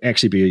never to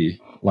actually be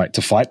like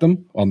to fight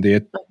them on their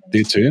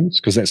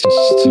terms, because that's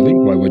just silly.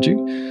 Why would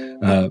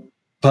you?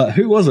 But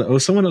who was it? It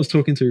was someone I was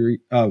talking to,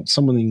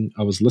 someone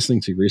I was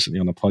listening to recently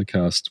on a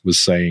podcast was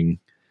saying,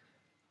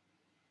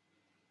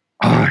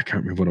 I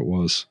can't remember what it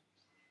was.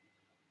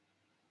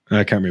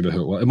 I can't remember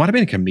who it was. It might have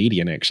been a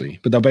comedian, actually.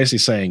 But they're basically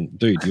saying,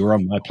 dude, you're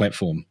on my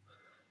platform.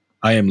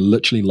 I am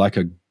literally like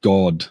a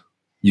god.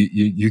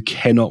 You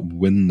cannot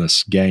win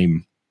this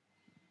game.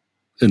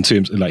 In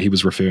terms of, like, he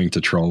was referring to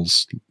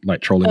trolls,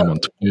 like trolling them on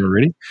Twitter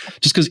already,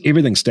 just because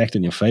everything's stacked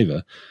in your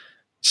favor.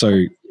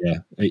 So, yeah,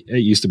 it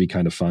used to be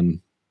kind of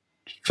fun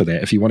for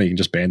that. If you want, you can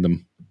just ban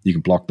them. You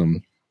can block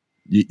them.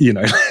 You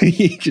know,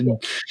 you can,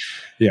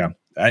 yeah.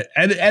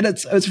 And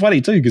it's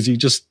funny too, because you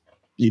just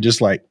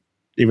like,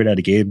 every now and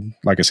again,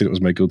 like I said, it was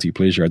my guilty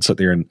pleasure. I'd sit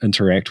there and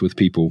interact with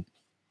people,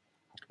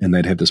 and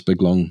they'd have this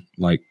big long,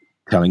 like,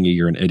 telling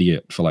you're an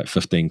idiot for like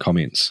 15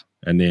 comments.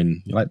 And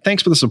then you're like,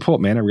 thanks for the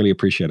support, man. I really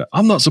appreciate it.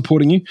 I'm not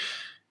supporting you.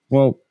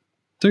 Well,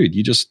 dude,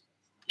 you just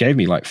gave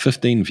me like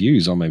 15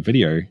 views on my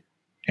video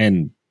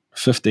and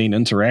 15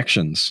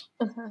 interactions.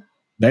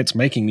 That's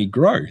making me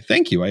grow.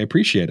 Thank you. I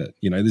appreciate it.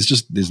 You know,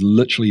 there's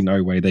literally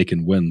no way they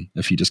can win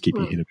if you just keep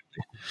your head up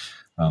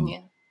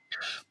there.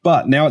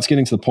 But now it's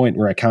getting to the point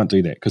where I can't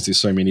do that because there's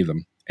so many of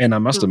them. And I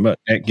must admit,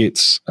 that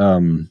gets,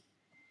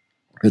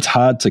 it's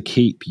hard to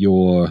keep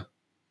your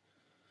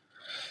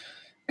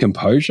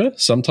composure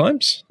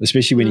sometimes,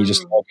 especially when you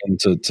just log in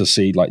to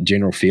see like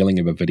general feeling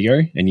of a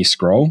video, and you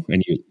scroll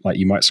and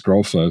you might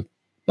scroll for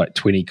like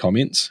 20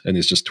 comments and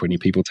there's just 20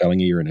 people telling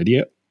you you're an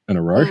idiot in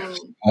a row.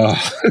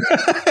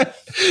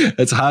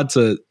 It's hard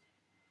to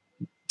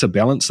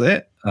balance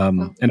that.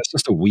 And it's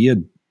just a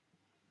weird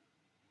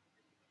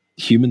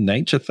human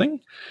nature thing,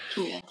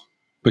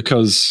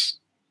 because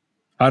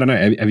I don't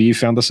know, have you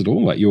found this at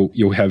all? Like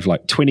you'll have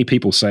like 20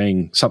 people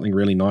saying something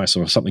really nice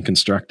or something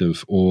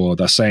constructive, or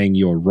they're saying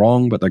you're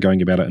wrong, but they're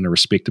going about it in a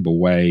respectable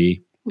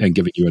way and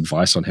giving you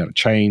advice on how to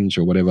change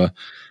or whatever.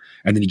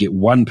 And then you get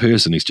one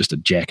person who's just a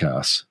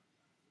jackass.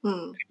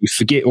 You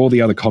forget all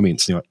the other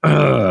comments and you're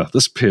like, ugh,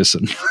 this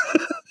person.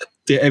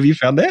 Have you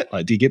found that?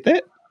 Like, do you get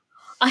that?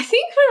 I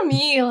think for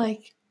me,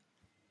 like,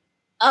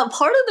 part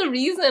of the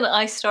reason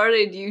I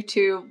started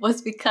YouTube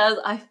was because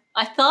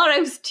I thought I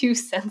was too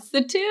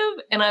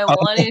sensitive and I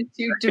wanted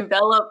to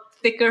develop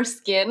thicker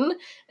skin.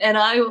 And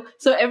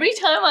so every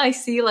time I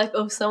see like,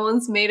 oh,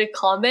 someone's made a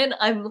comment,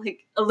 I'm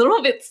like a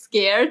little bit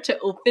scared to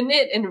open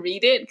it and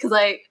read it because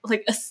I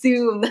like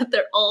assume that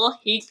they're all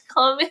hate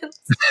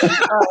comments.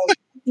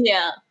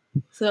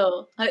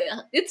 So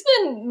it's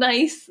been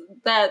nice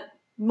that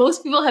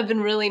most people have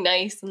been really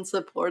nice and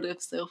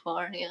supportive so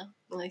far. Yeah.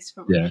 Nice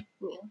for me.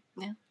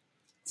 Yeah.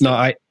 So,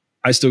 no,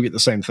 I still get the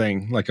same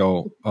thing. Like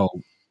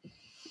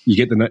you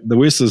get the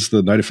worst is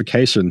the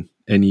notification,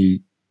 and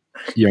you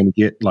only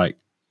get like,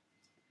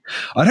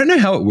 I don't know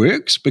how it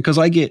works, because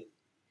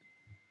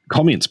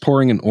comments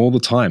pouring in all the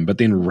time, but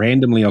then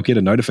randomly I'll get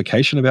a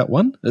notification about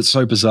one. It's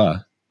so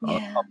bizarre.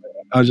 Yeah.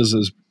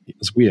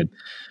 It's weird.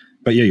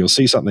 But yeah, you'll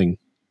see something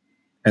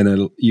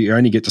and you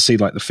only get to see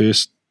like the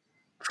first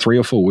 3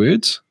 or 4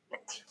 words.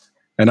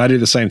 And I do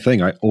the same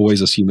thing. I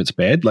always assume it's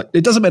bad. Like,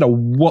 it doesn't matter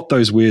what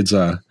those words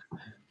are.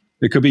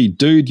 It could be,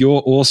 dude,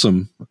 you're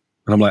awesome.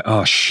 And I'm like,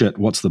 oh shit,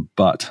 what's the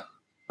but?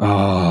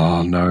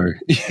 Oh no.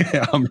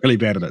 Yeah, I'm really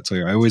bad at it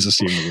too. I always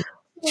assume the word.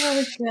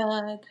 Oh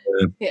God.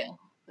 Yeah.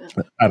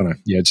 I don't know.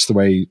 Yeah, it's the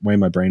way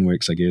my brain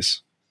works, I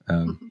guess.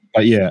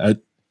 But yeah,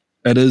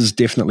 it is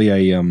definitely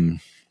an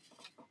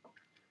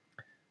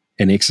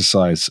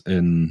exercise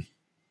in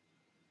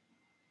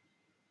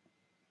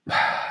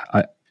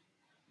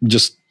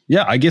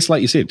I guess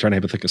like you said, trying to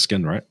have a thicker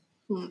skin, right?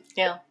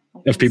 Yeah.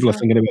 If people are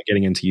thinking about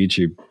getting into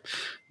YouTube,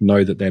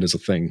 know that is a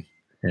thing,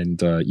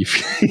 and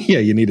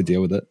you need to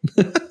deal with it.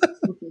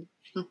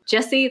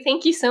 Jesse,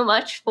 thank you so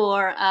much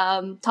for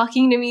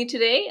talking to me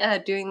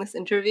today, doing this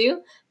interview.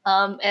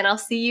 And I'll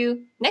see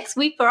you next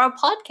week for our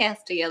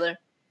podcast together.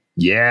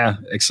 Yeah,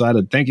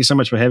 excited. Thank you so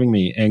much for having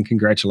me, and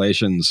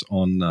congratulations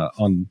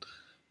on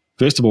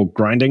first of all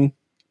grinding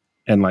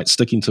and like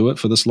sticking to it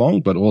for this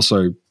long, but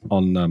also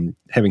on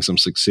having some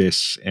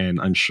success. And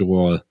I'm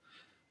sure,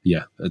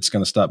 yeah, it's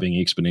going to start being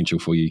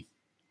exponential for you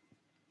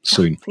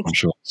soon. I'm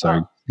sure.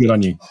 So good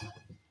on you.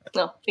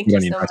 No, thank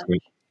you so much.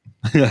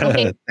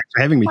 Okay. Thanks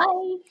for having me.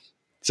 Bye.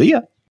 See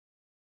ya.